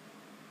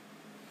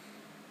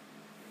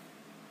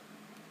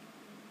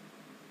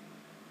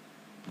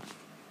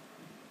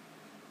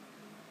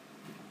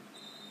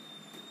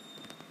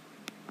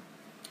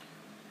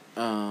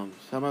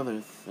 Some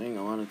other thing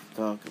I wanted to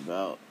talk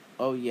about.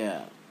 Oh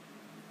yeah.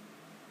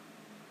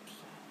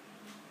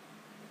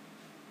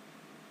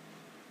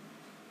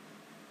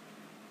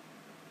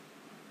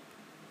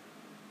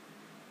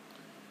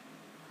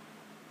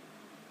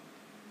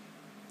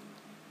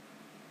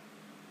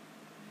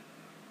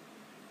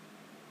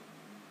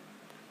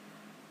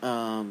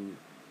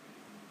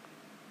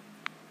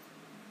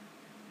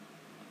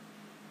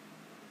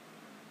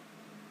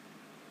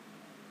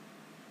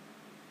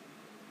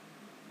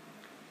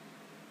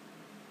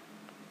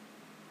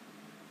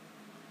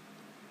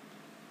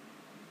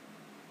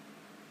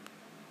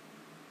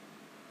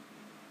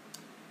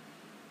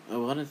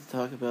 wanted to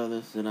talk about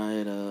this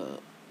tonight.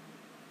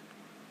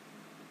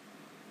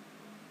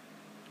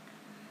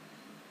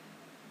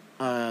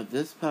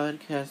 This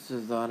podcast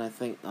is on, I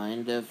think,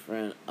 9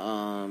 different,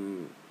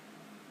 9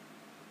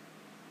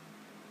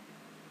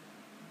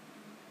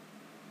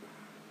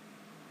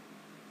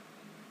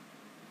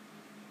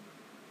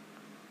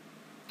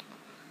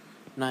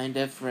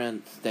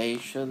 different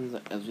stations,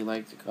 as we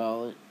like to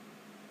call it.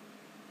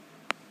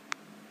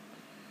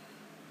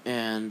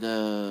 And,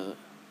 as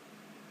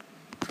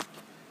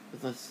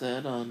I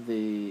said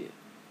in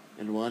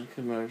one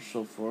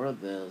commercial for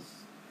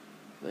this,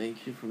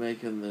 thank you for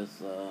making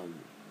this,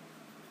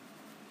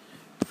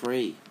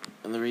 free.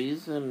 And the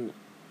reason,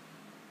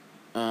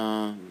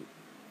 I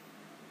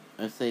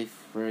say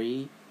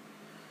free,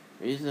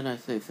 the reason I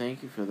say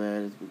thank you for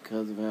that is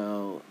because of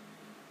how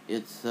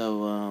it's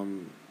so,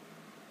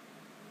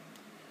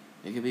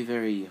 it can be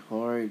very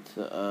hard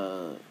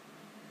to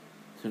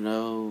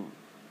know.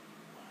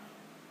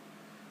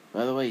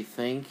 By the way,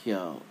 thank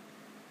y'all.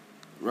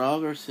 Raw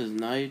vs.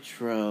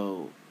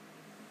 Nitro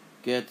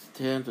gets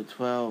 10 to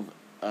 12,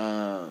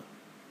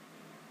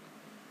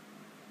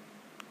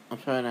 I'm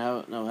trying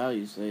to know how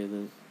you say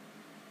this.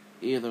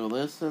 Either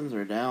listens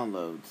or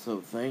downloads, so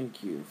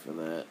thank you for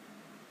that.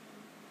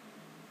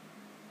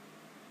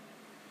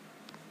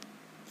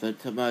 So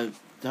to my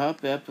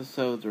top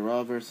episodes of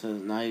Raw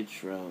vs.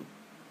 Nitro,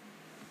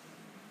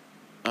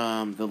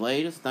 the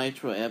latest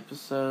Nitro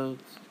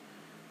episodes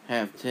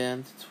have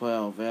 10 to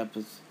 12 at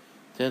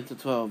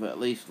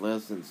least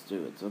listens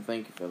to it, so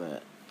thank you for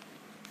that.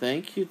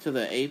 Thank you to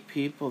the 8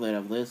 people that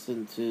have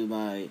listened to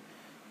my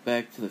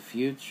Back to the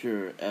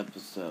Future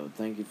episode.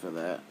 Thank you for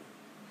that.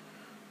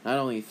 Not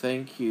only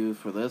thank you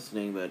for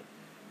listening, but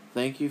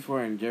thank you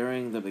for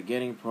enduring the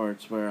beginning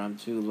parts where I'm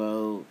too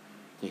low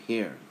to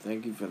hear.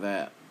 Thank you for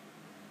that.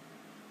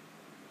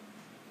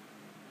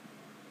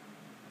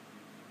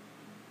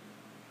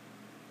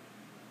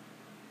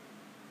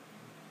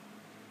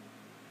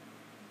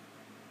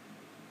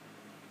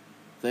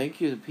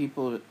 Thank you to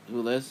people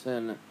who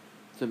listen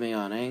to me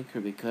on Anchor,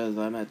 because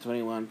I'm at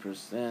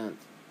 21%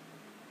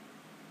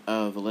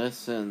 of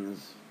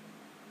listens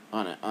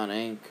on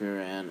Anchor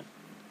and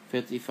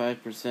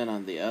 55%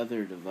 on the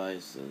other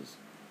devices.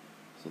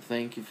 So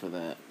thank you for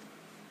that.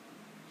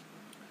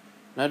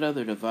 Not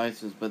other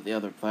devices, but the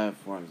other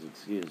platforms,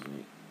 excuse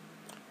me.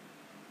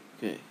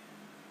 Okay.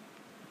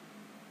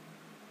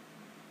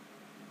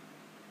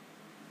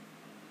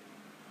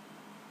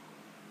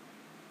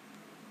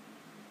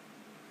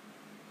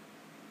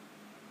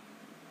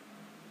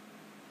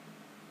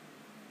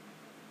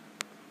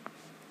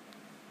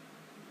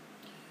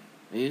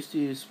 I used to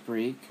use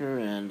Spreaker,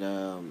 and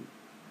I'm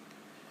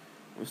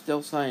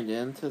still signed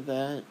into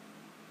that,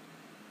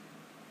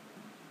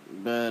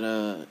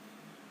 but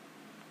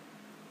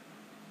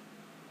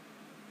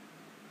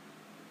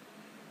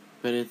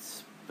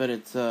it's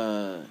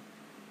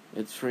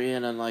free,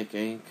 and unlike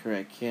Anchor,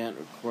 I can't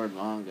record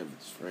long if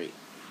it's free.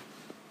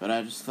 But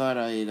I just thought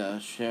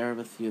I'd share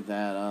with you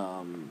that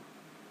in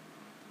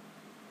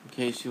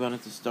case you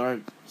wanted to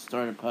start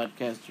a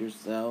podcast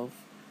yourself.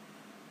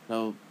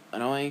 So I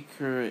know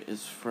Anchor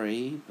is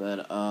free,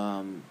 but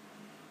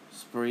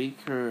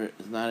Spreaker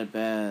is not a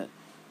bad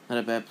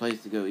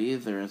place to go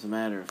either. As a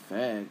matter of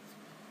fact,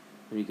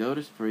 when you go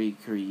to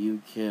Spreaker,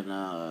 you can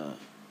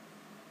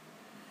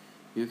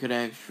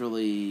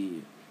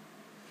actually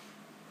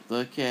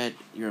look at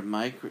your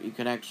you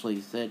can actually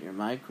set your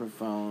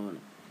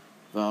microphone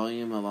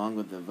volume along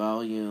with the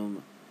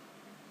volume,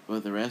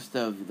 with the rest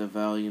of the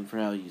volume for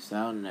how you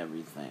sound and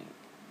everything.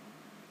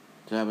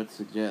 So I would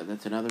suggest,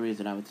 that's another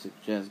reason I would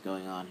suggest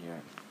going on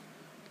here.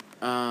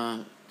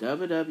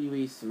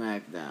 WWE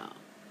SmackDown.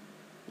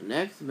 The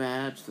next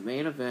match, the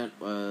main event,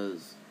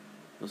 was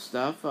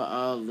Mustafa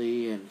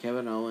Ali and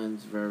Kevin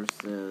Owens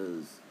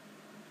versus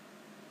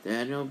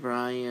Daniel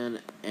Bryan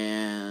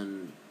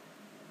and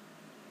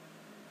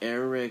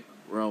Eric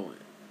Rowan.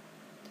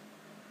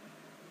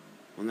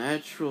 Well,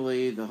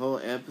 naturally, the whole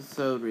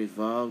episode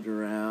revolved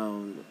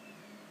around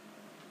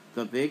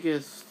the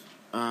biggest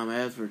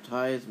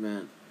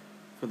advertisement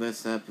for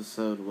this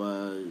episode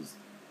was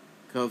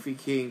Kofi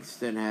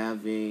Kingston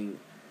having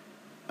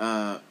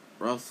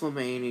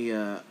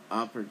WrestleMania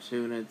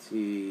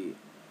opportunity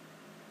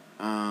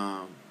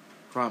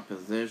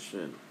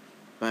proposition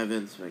by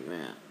Vince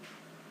McMahon.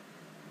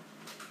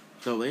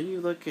 So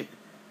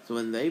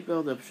when they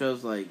build up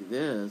shows like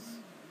this,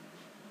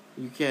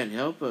 you can't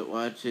help but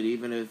watch it,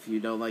 even if you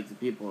don't like the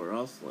people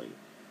wrestling.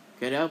 You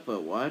can't help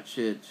but watch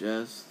it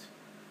just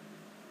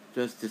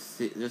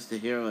to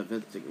hear what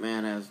Vince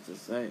McMahon has to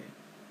say.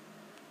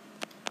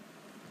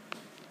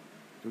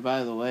 And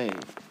by the way,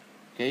 in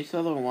case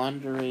y'all are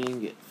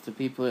wondering, if the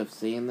people who have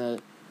seen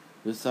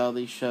who saw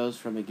these shows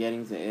from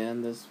beginning to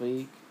end this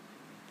week,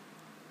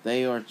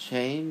 they are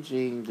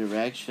changing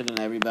direction in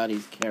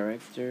everybody's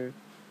character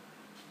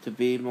to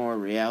be more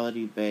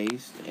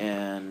reality-based,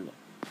 and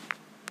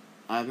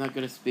I'm not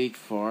going to speak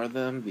for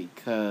them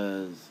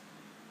because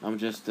I'm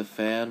just a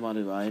fan, what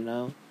do I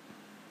know?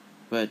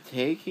 But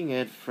taking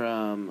it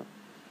from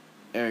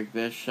Eric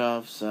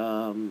Bischoff's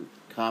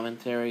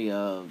commentary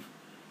of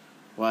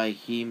why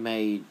he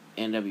made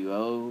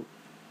NWO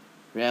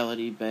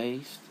reality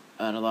based,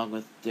 and along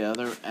with the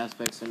other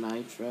aspects of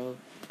Nitro,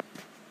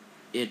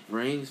 it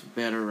brings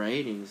better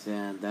ratings,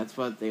 and that's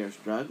what they are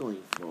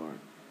struggling for.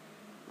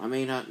 I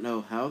may not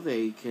know how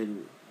this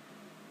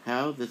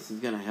is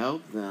going to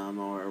help them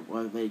or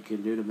what they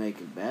can do to make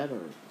it better,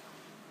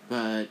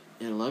 but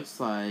it looks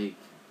like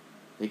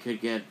they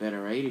could get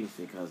better ratings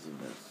because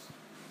of this.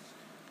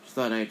 Just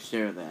thought I'd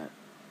share that.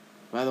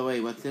 By the way,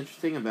 what's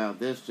interesting about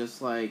this,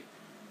 just like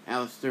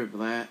Aleister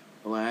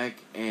Black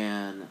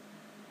and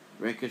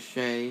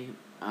Ricochet,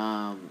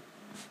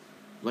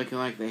 looking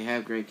like they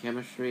have great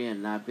chemistry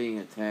and not being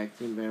a tag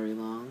team very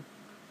long.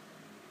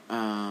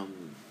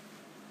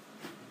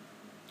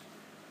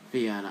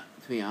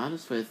 To be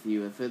honest with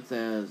you, if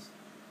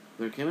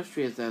their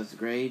chemistry is as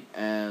great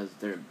as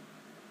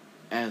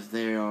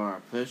they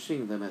are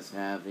pushing them as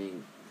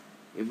having,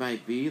 it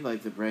might be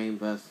like the Brain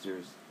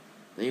Busters.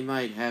 They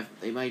might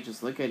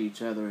just look at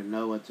each other and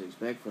know what to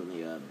expect from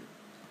the other.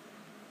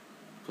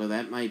 So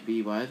that might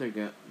be why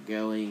they're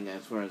going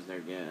as far as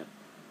they're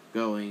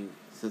going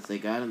since they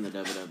got in the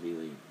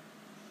WWE.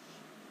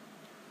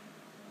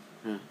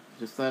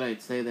 Just thought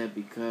I'd say that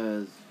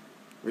because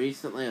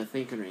recently, I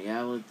think in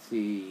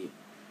reality,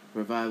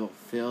 Revival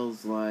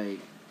feels like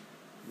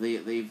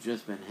they've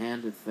just been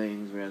handed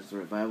things, whereas the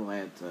Revival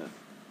had to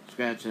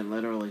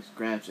literally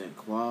scratch and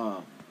claw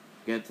to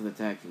get to the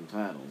tag team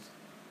titles.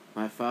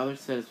 My father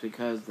said it's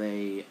because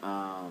my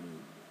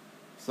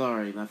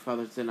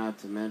father said not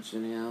to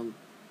mention him,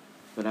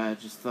 but I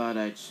just thought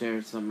I'd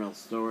share some real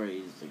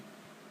stories in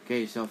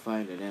case you'll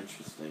find it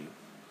interesting.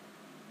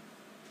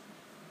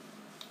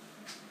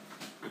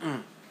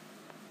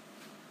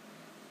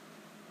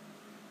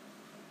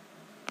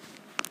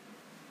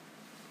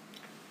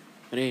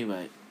 But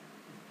anyway,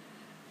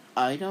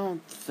 I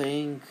don't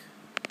think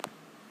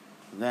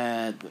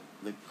that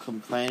the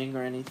complaining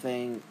or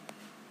anything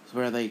is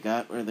where they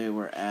got where they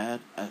were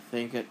at. I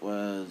think it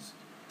was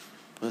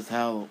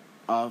how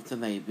often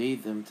they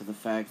beat them, to the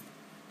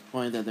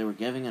point that they were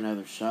giving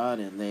another shot,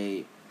 and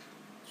they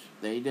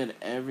did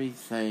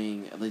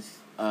everything. At least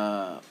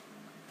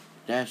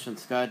Dash and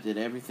Scott did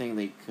everything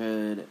they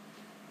could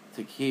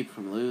to keep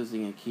from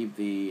losing and keep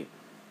the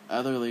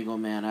other legal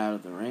man out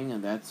of the ring,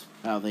 and that's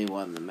how they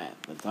won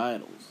the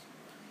titles.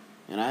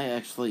 And I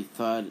actually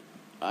thought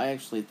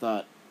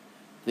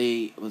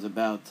it was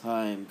about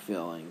time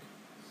feeling.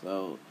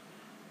 So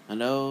I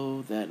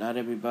know that not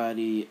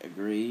everybody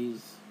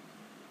agrees,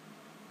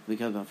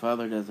 because my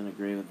father doesn't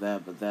agree with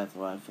that, but that's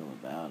how I feel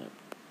about it.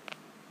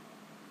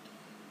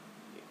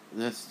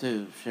 Just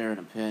to share an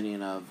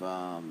opinion of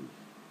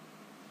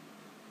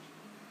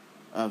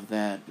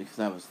that, because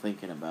I was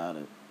thinking about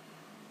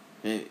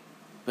it.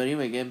 But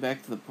anyway, getting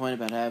back to the point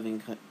about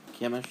having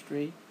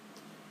chemistry,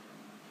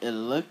 it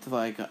looked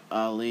like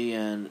Ali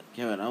and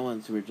Kevin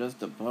Owens, who were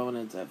just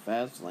opponents at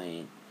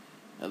Fastlane,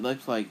 it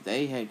looked like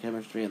they had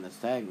chemistry in this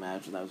tag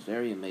match, and that was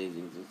very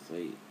amazing to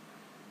see.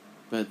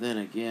 But then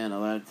again, a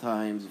lot of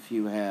times, if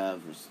you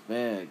have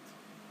respect,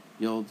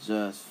 you'll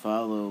just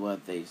follow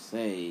what they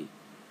say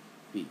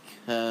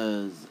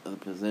because of the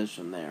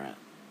position they're in.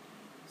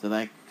 So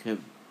that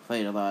could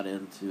play a lot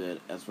into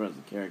it as far as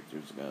the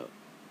characters go.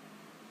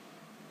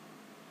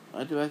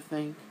 What do I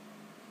think?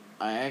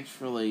 I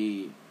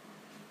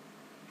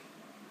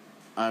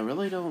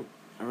really don't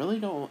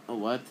know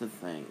what to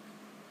think.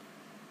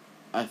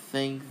 I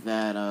think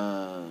that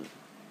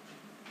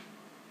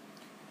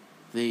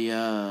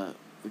the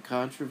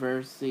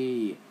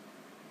controversy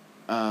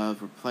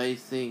of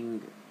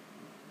replacing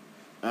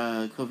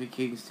Kofi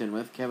Kingston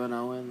with Kevin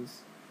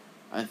Owens,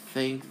 I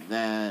think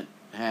that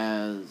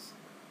has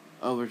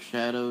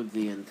overshadowed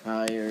the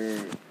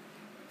entire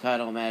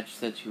title match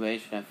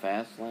situation at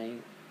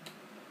Fastlane.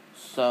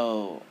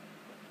 So,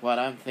 what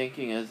I'm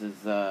thinking is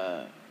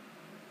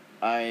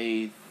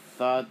I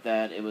thought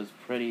that it was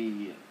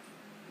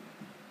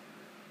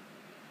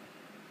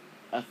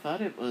I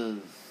thought it was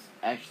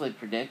actually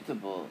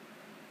predictable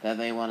that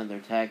they wanted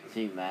their tag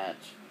team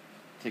match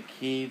to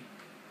keep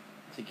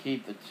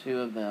the two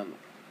of them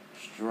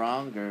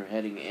stronger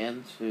heading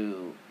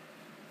into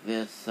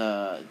this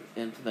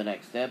into the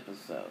next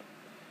episode.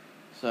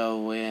 So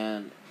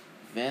when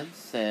Vince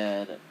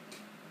said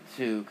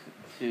to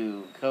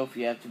Kofi,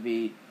 you have to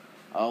beat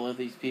all of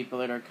these people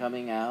that are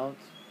coming out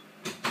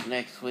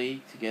next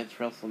week to get to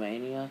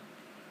WrestleMania,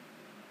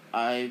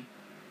 I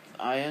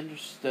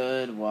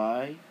understood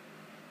why.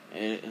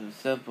 It was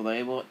simple.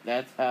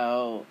 That's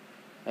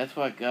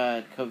what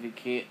got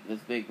this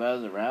big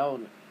buzz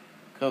around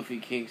Kofi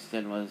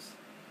Kingston, was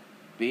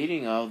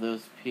beating all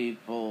those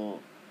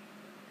people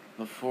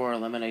before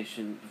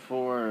Elimination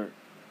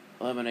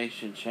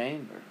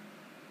Chamber.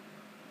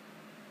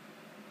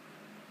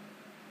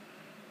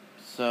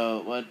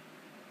 So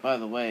by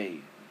the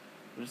way,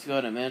 I'm just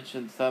going to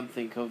mention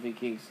something Kofi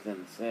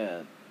Kingston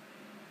said.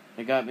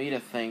 It got me to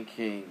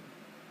thinking,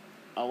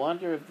 I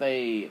wonder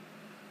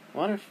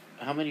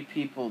how many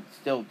people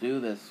still do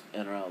this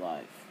in real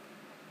life.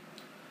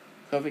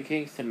 Kofi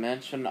Kingston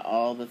mentioned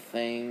all the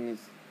things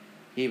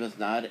he was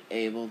not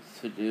able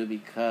to do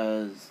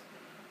because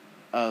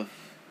of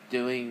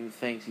doing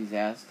things he's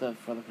asked of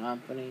for the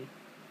company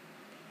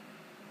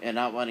and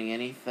not wanting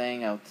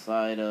anything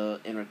outside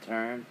of, in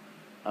return,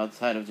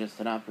 outside of just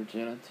an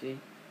opportunity.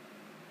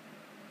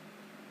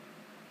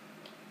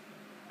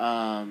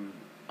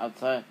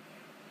 Outside,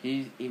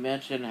 he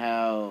mentioned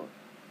how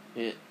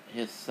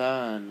his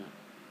son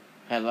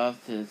had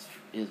lost his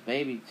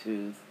baby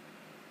tooth,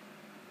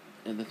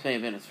 and this may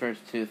have been his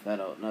first tooth, I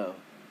don't know,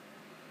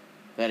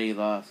 that he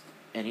lost,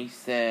 and he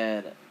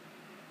said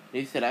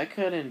I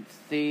couldn't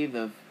see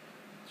the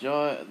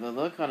joy, the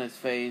look on his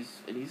face,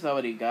 and he saw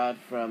what he got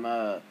from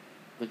the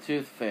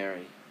Tooth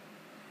Fairy.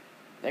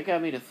 That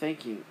got me to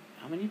thinking,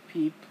 how many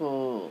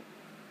people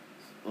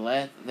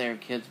let their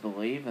kids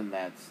believe in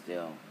that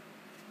still?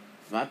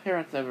 My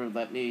parents never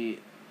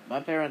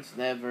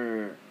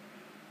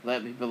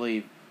let me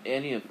believe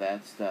any of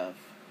that stuff.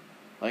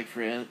 Like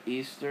for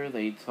Easter,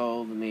 they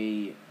told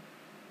me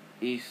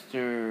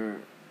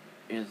Easter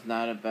is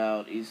not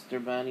about Easter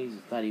bunnies.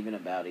 It's not even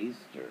about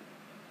Easter.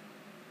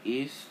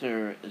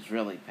 Easter is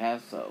really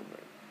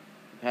Passover.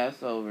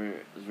 Passover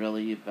is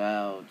really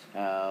about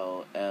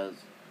how, as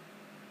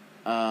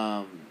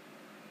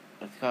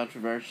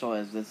controversial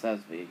as this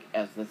has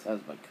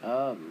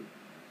become,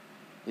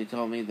 they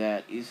told me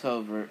that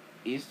Easter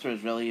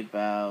is really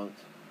about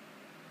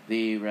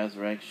the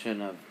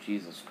resurrection of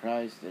Jesus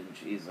Christ and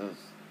Jesus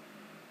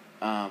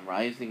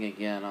rising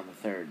again on the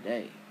third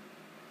day.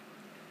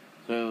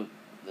 So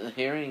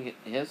hearing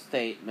his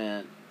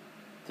statement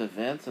to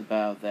Vince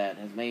about that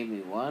has made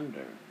me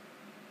wonder,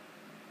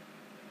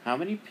 how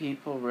many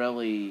people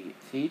really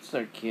teach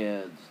their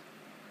kids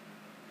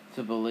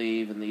to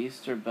believe in the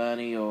Easter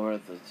Bunny or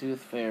the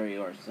Tooth Fairy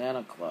or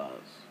Santa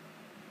Claus?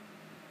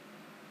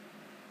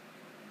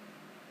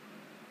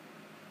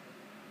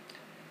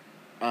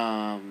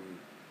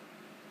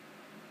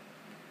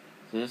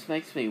 So this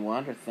makes me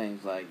wonder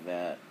things like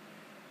that.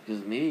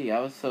 Because I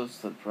was so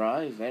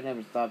surprised, I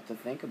never stopped to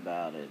think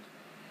about it.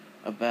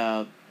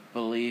 About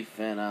belief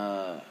in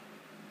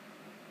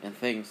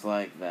things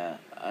like that.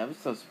 I was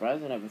so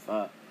surprised I never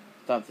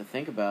stopped to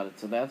think about it.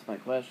 So that's my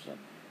question.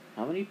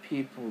 How many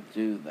people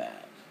do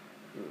that?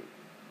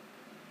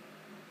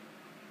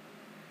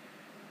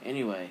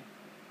 Anyway,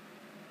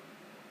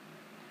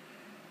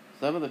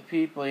 some of the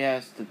people he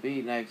has to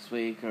beat next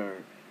week are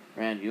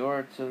Randy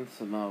Orton,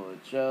 Samoa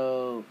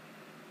Joe,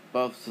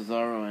 both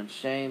Cesaro and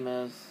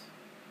Sheamus.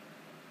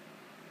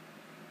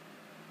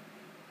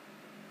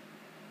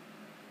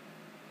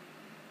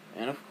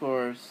 And of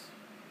course,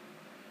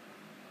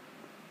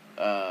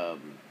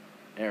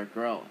 Eric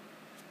Rowan.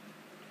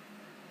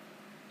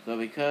 So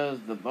because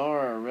the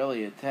Bar are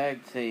really a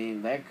tag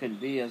team, that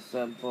could be a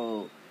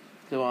simple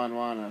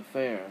 2-on-1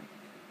 affair.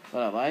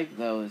 What I like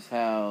though is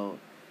how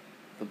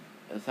the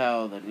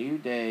New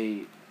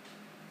Day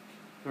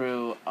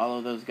threw all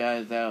of those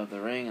guys out of the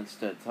ring and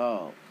stood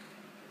tall.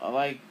 I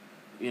like,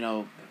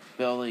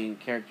 building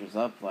characters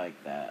up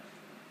like that.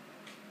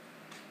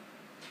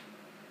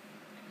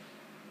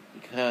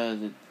 Because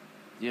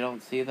you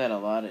don't see that a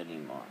lot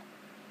anymore.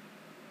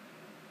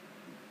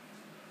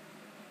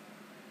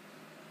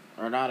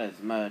 Or not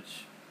as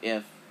much,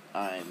 if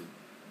I'm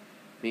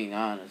being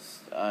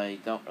honest. I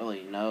don't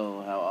really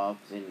know how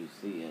often you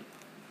see it.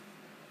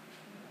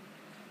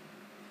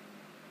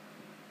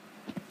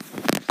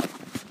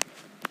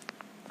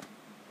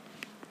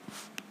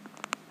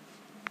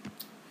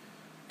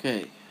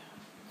 Okay,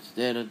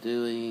 instead of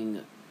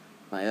doing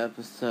my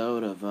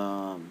episode of,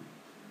 I'm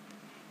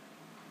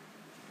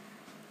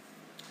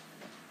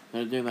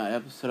going to do my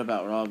episode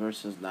about Raw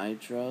vs.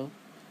 Nitro.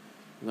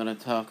 I'm going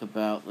to talk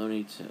about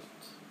Looney Tunes.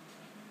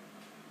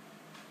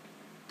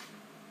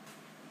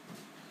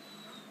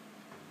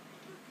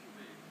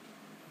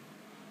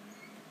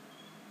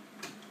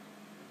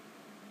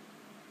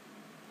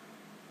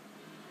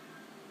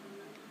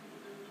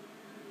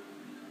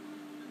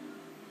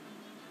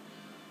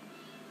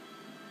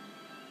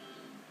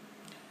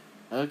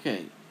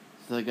 Okay,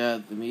 so I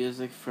got the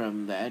music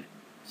from that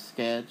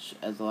sketch,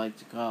 as I like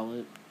to call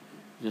it.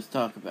 Just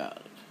talk about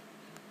it.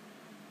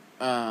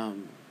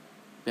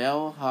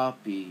 Bell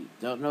Hoppy,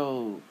 don't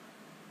know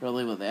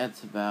really what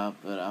that's about,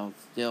 but I'll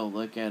still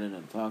look at it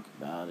and talk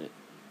about it.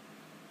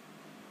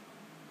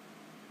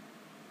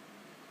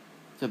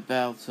 It's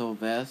about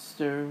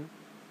Sylvester.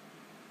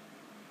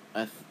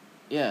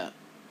 Yeah,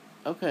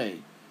 okay.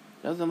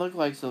 Doesn't look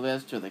like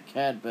Sylvester the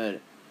cat,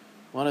 but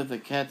one of the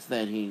cats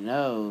that he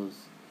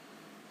knows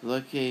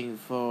looking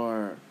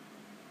for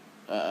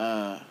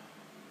a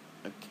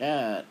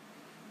cat,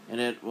 and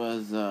it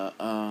was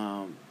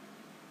or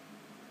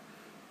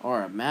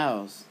a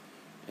mouse,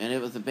 and it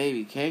was a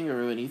baby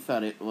kangaroo, and he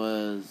thought it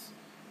was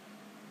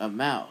a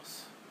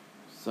mouse.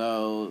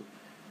 So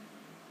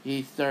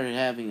he started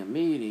having a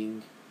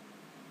meeting,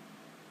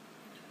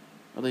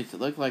 or at least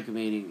it looked like a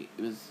meeting.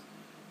 It was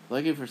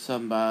looking for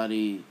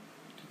somebody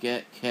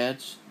to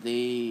catch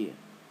the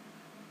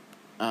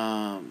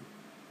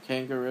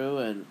kangaroo,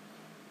 and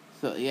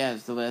so he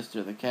asked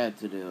Sylvester the cat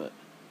to do it.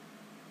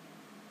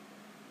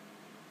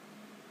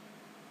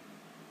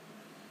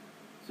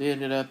 So he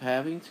ended up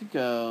having to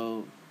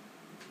go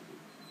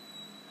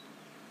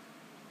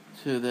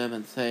to them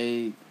and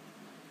say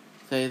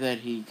that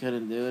he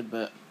couldn't do it,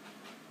 but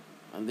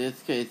in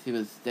this case he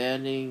was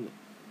standing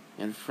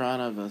in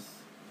front of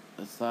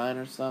a sign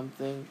or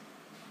something,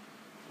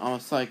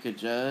 almost like a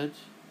judge,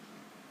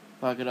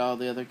 talking to all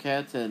the other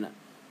cats, and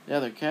the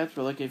other cats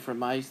were looking for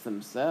mice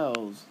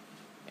themselves,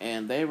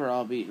 and they were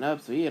all beaten up,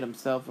 so he hit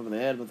himself over the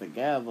head with a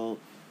gavel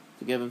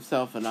to give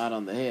himself a knot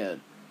on the head.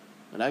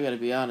 And I gotta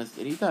be honest,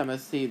 anytime I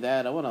see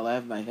that, I want to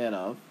laugh my head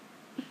off.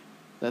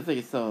 I think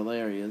it's so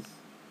hilarious.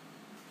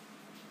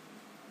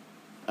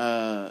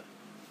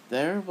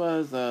 There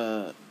was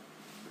a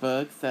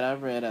book that I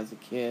read as a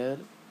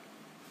kid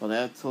called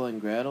Hansel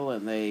and Gretel,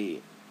 and they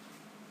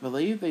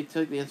believe they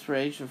took the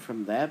inspiration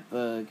from that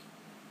book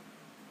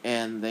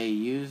and they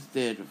used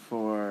it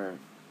for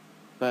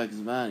Bugs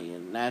Bunny.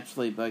 And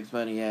naturally, Bugs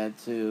Bunny had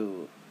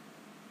to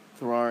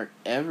thwart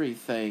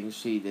everything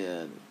she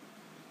did.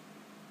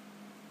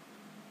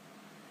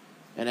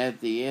 And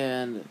at the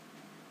end,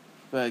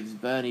 Bugs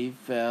Bunny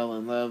fell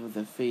in love with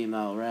a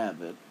female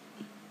rabbit.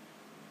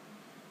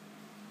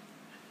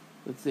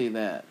 Let's see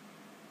that.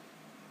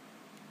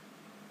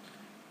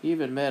 He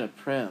even met a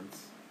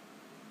prince.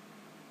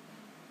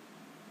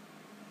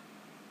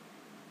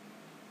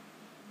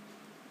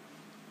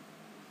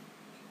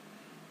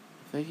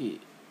 I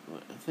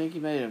think he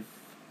may have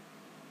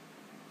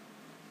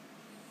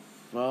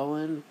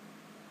fallen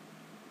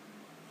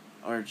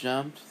or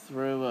jumped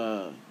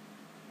through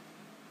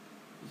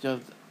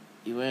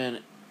he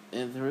went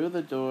in through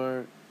the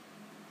door,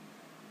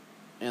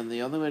 and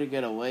the only way to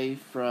get away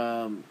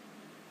from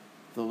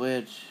the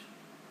witch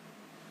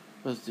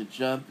was to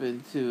jump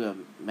into a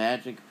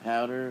magic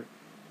powder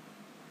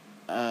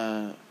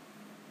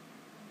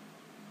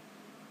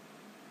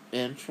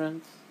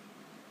entrance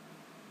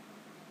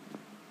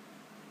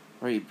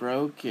where he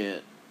broke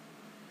it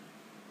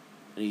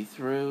and he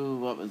threw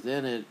what was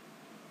in it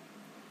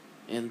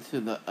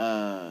into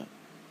the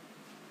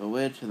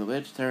witch, and the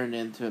witch turned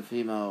into a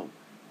female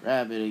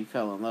rabbit, and he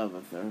fell in love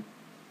with her.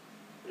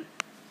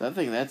 So I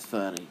think that's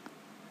funny.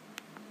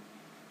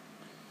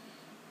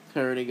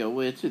 Turning a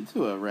witch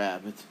into a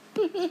rabbit.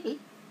 I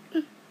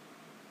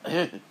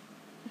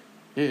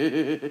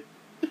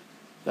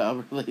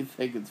really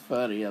think it's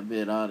funny, I'm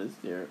being honest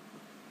here.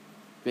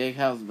 Big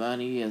House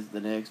Bunny is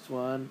the next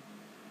one.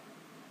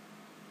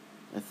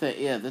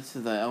 This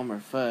is the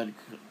Elmer Fudd.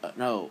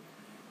 No,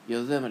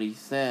 Yosemite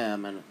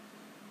Sam, and I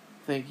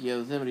think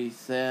Yosemite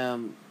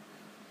Sam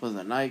was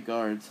a night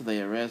guard, so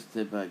they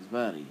arrested Bugs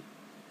Bunny.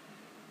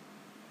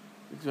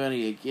 Bugs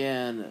Bunny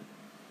again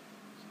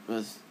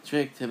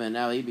tricked him, and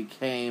now he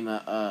became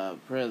a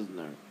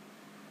prisoner.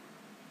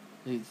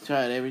 He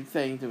tried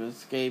everything to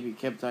escape. He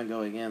kept on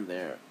going in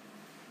there,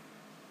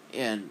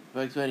 and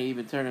Bugs Bunny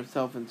even turned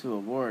himself into a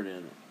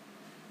warden.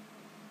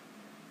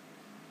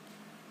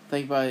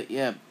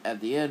 At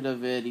the end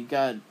of it, he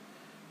got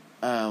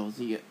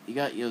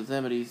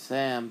Yosemite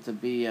Sam to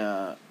be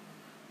a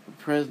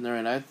prisoner,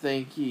 and I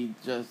think he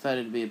just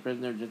decided to be a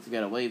prisoner just to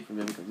get away from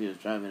him because he was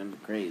driving him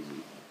crazy.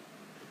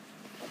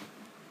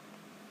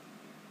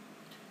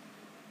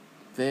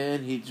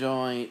 Then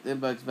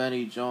Bugs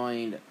Bunny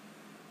joined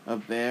a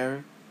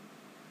bear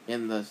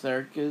in the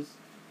circus,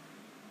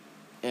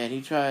 and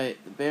the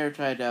bear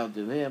tried to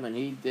outdo him, and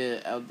he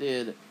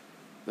outdid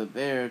the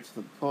bear to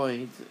the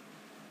point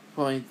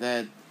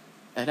that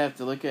I'd have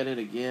to look at it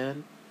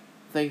again.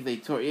 I think they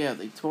tore the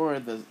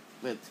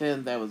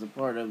tent that was a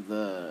part of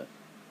the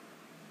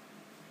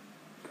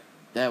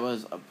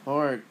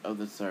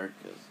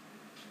circus.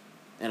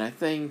 And I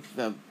think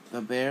the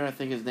bear, I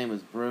think his name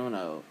was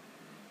Bruno.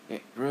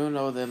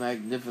 Bruno the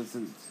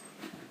Magnificent.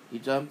 He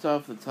jumped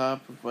off the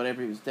top of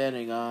whatever he was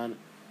standing on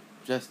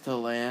just to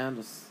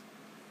land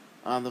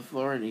on the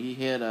floor, and he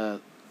hit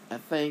a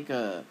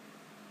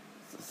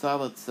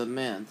solid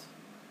cement.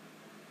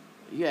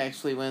 He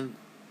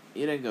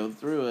didn't go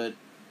through it,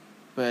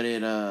 but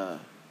it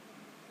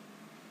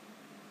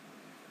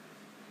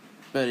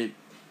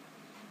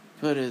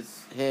put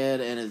his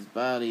head and his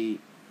body,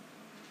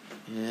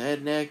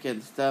 head, neck,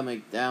 and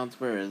stomach down to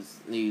where his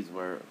knees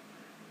were.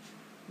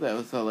 That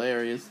was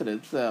hilarious in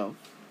itself.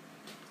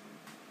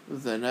 It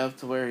was enough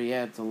to where he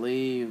had to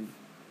leave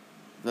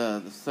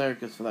the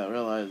circus without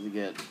realizing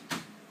it.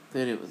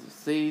 Then it was a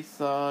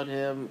seesawed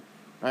him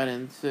right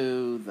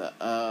into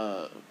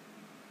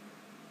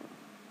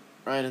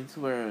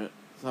where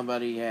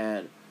somebody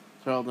had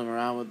twirled him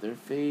around with their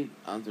feet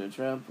onto a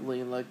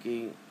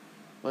trampoline-looking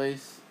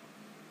place.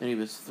 Then he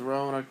was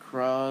thrown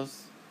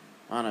across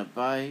on a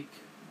bike,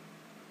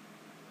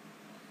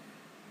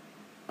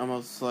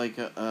 almost like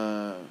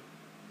a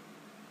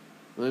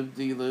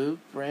loop-de-loop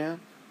ramp.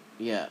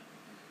 Yeah.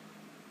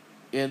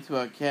 Into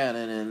a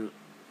cannon, and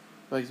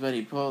Bugs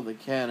Bunny pulled the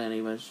cannon,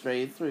 he went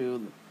straight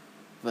through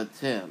the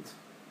tent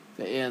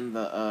to end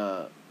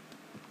the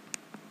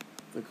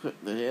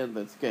end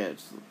the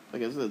sketch.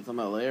 Like I said, some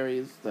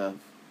hilarious stuff.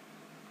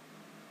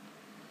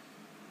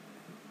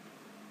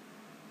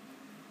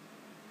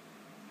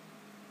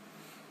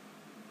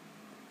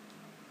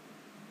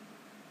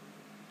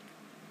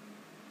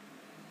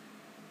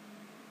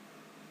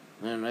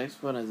 the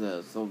next one is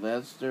a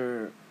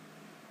Sylvester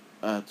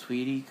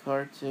Tweety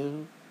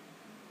cartoon.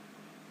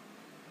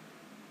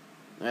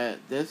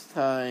 This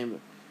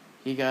time,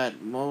 he got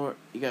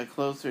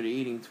closer to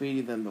eating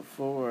Tweety than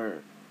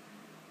before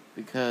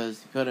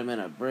because he put him in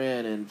a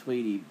bread and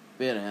Tweety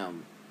bit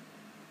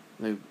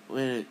he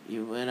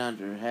went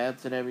under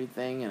hats and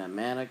everything and a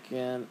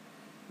mannequin.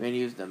 He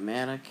used a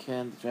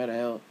mannequin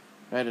to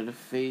try to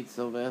defeat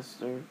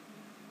Sylvester.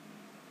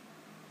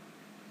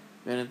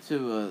 Went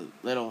into a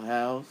little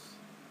house.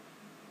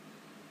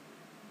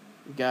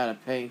 Got a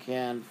paint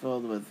can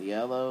filled with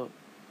yellow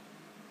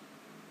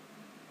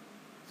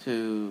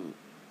to...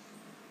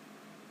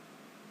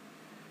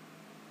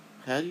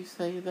 How do you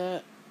say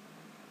that?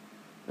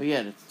 Oh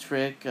yeah, to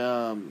trick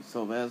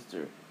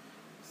Sylvester.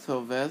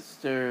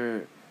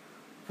 Sylvester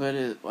put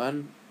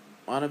one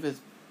of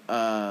his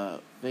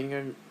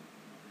finger,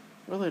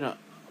 really not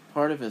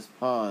part of his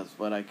paw is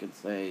what I could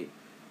say,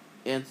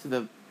 into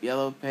the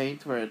yellow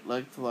paint where it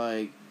looked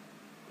like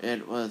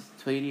it was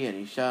Tweety, and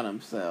he shot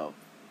himself.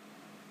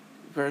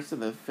 First in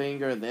the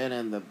finger, then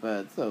in the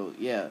butt. So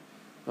yeah,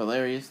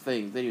 hilarious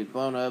things. Then he was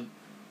blown up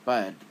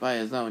by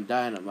his own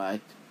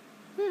dynamite.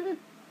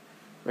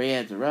 Where he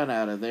had to run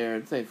out of there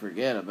and say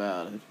forget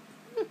about it.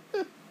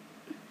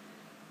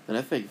 And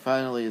I think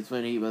finally it's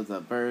when he was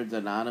a Birds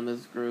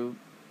Anonymous group.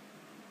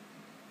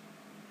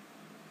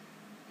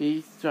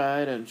 He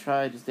tried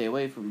to stay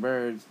away from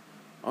birds,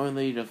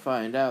 only to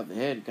find out the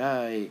head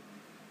guy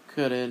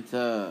couldn't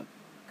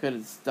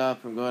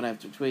stop from going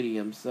after Tweety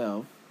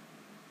himself.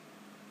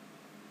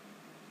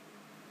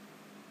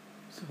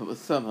 So it was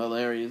some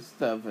hilarious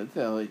stuff, I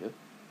tell you.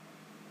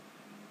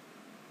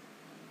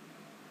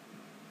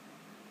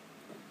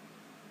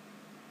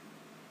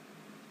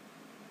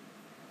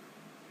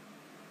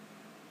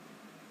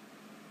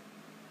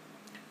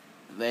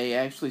 They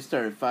actually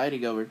started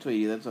fighting over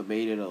Tweety. That's what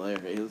made it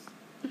hilarious.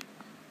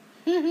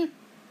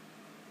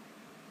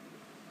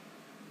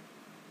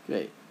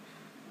 Okay.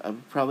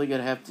 I'm probably going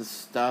to have to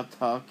stop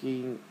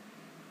talking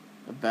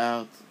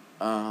about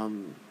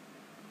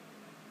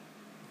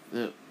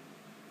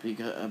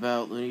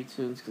about Looney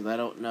Tunes because I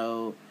don't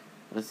know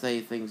how to say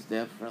things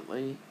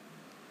differently.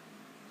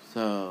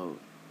 So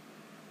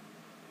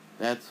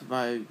that's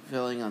my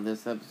feeling on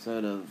this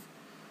episode of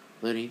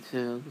Looney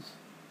Tunes.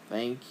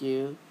 Thank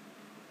you.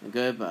 And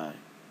goodbye.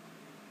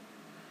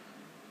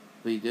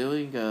 Be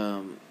doing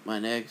my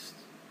next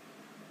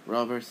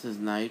Raw vs.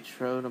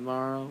 Nitro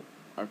tomorrow,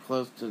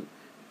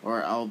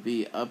 or I'll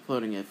be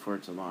uploading it for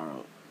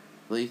tomorrow.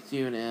 Please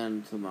tune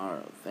in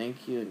tomorrow.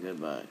 Thank you and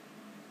goodbye.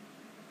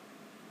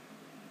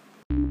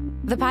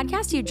 The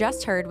podcast you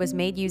just heard was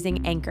made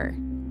using Anchor.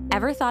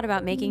 Ever thought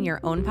about making your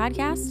own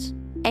podcast?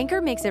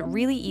 Anchor makes it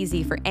really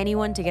easy for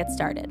anyone to get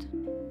started.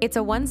 It's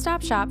a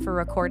one-stop shop for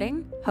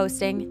recording,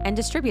 hosting, and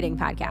distributing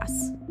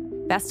podcasts.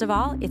 Best of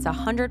all, it's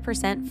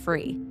 100%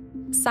 free.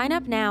 Sign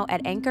up now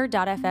at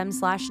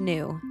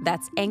anchor.fm/new.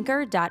 That's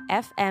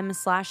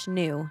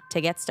anchor.fm/new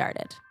to get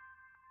started.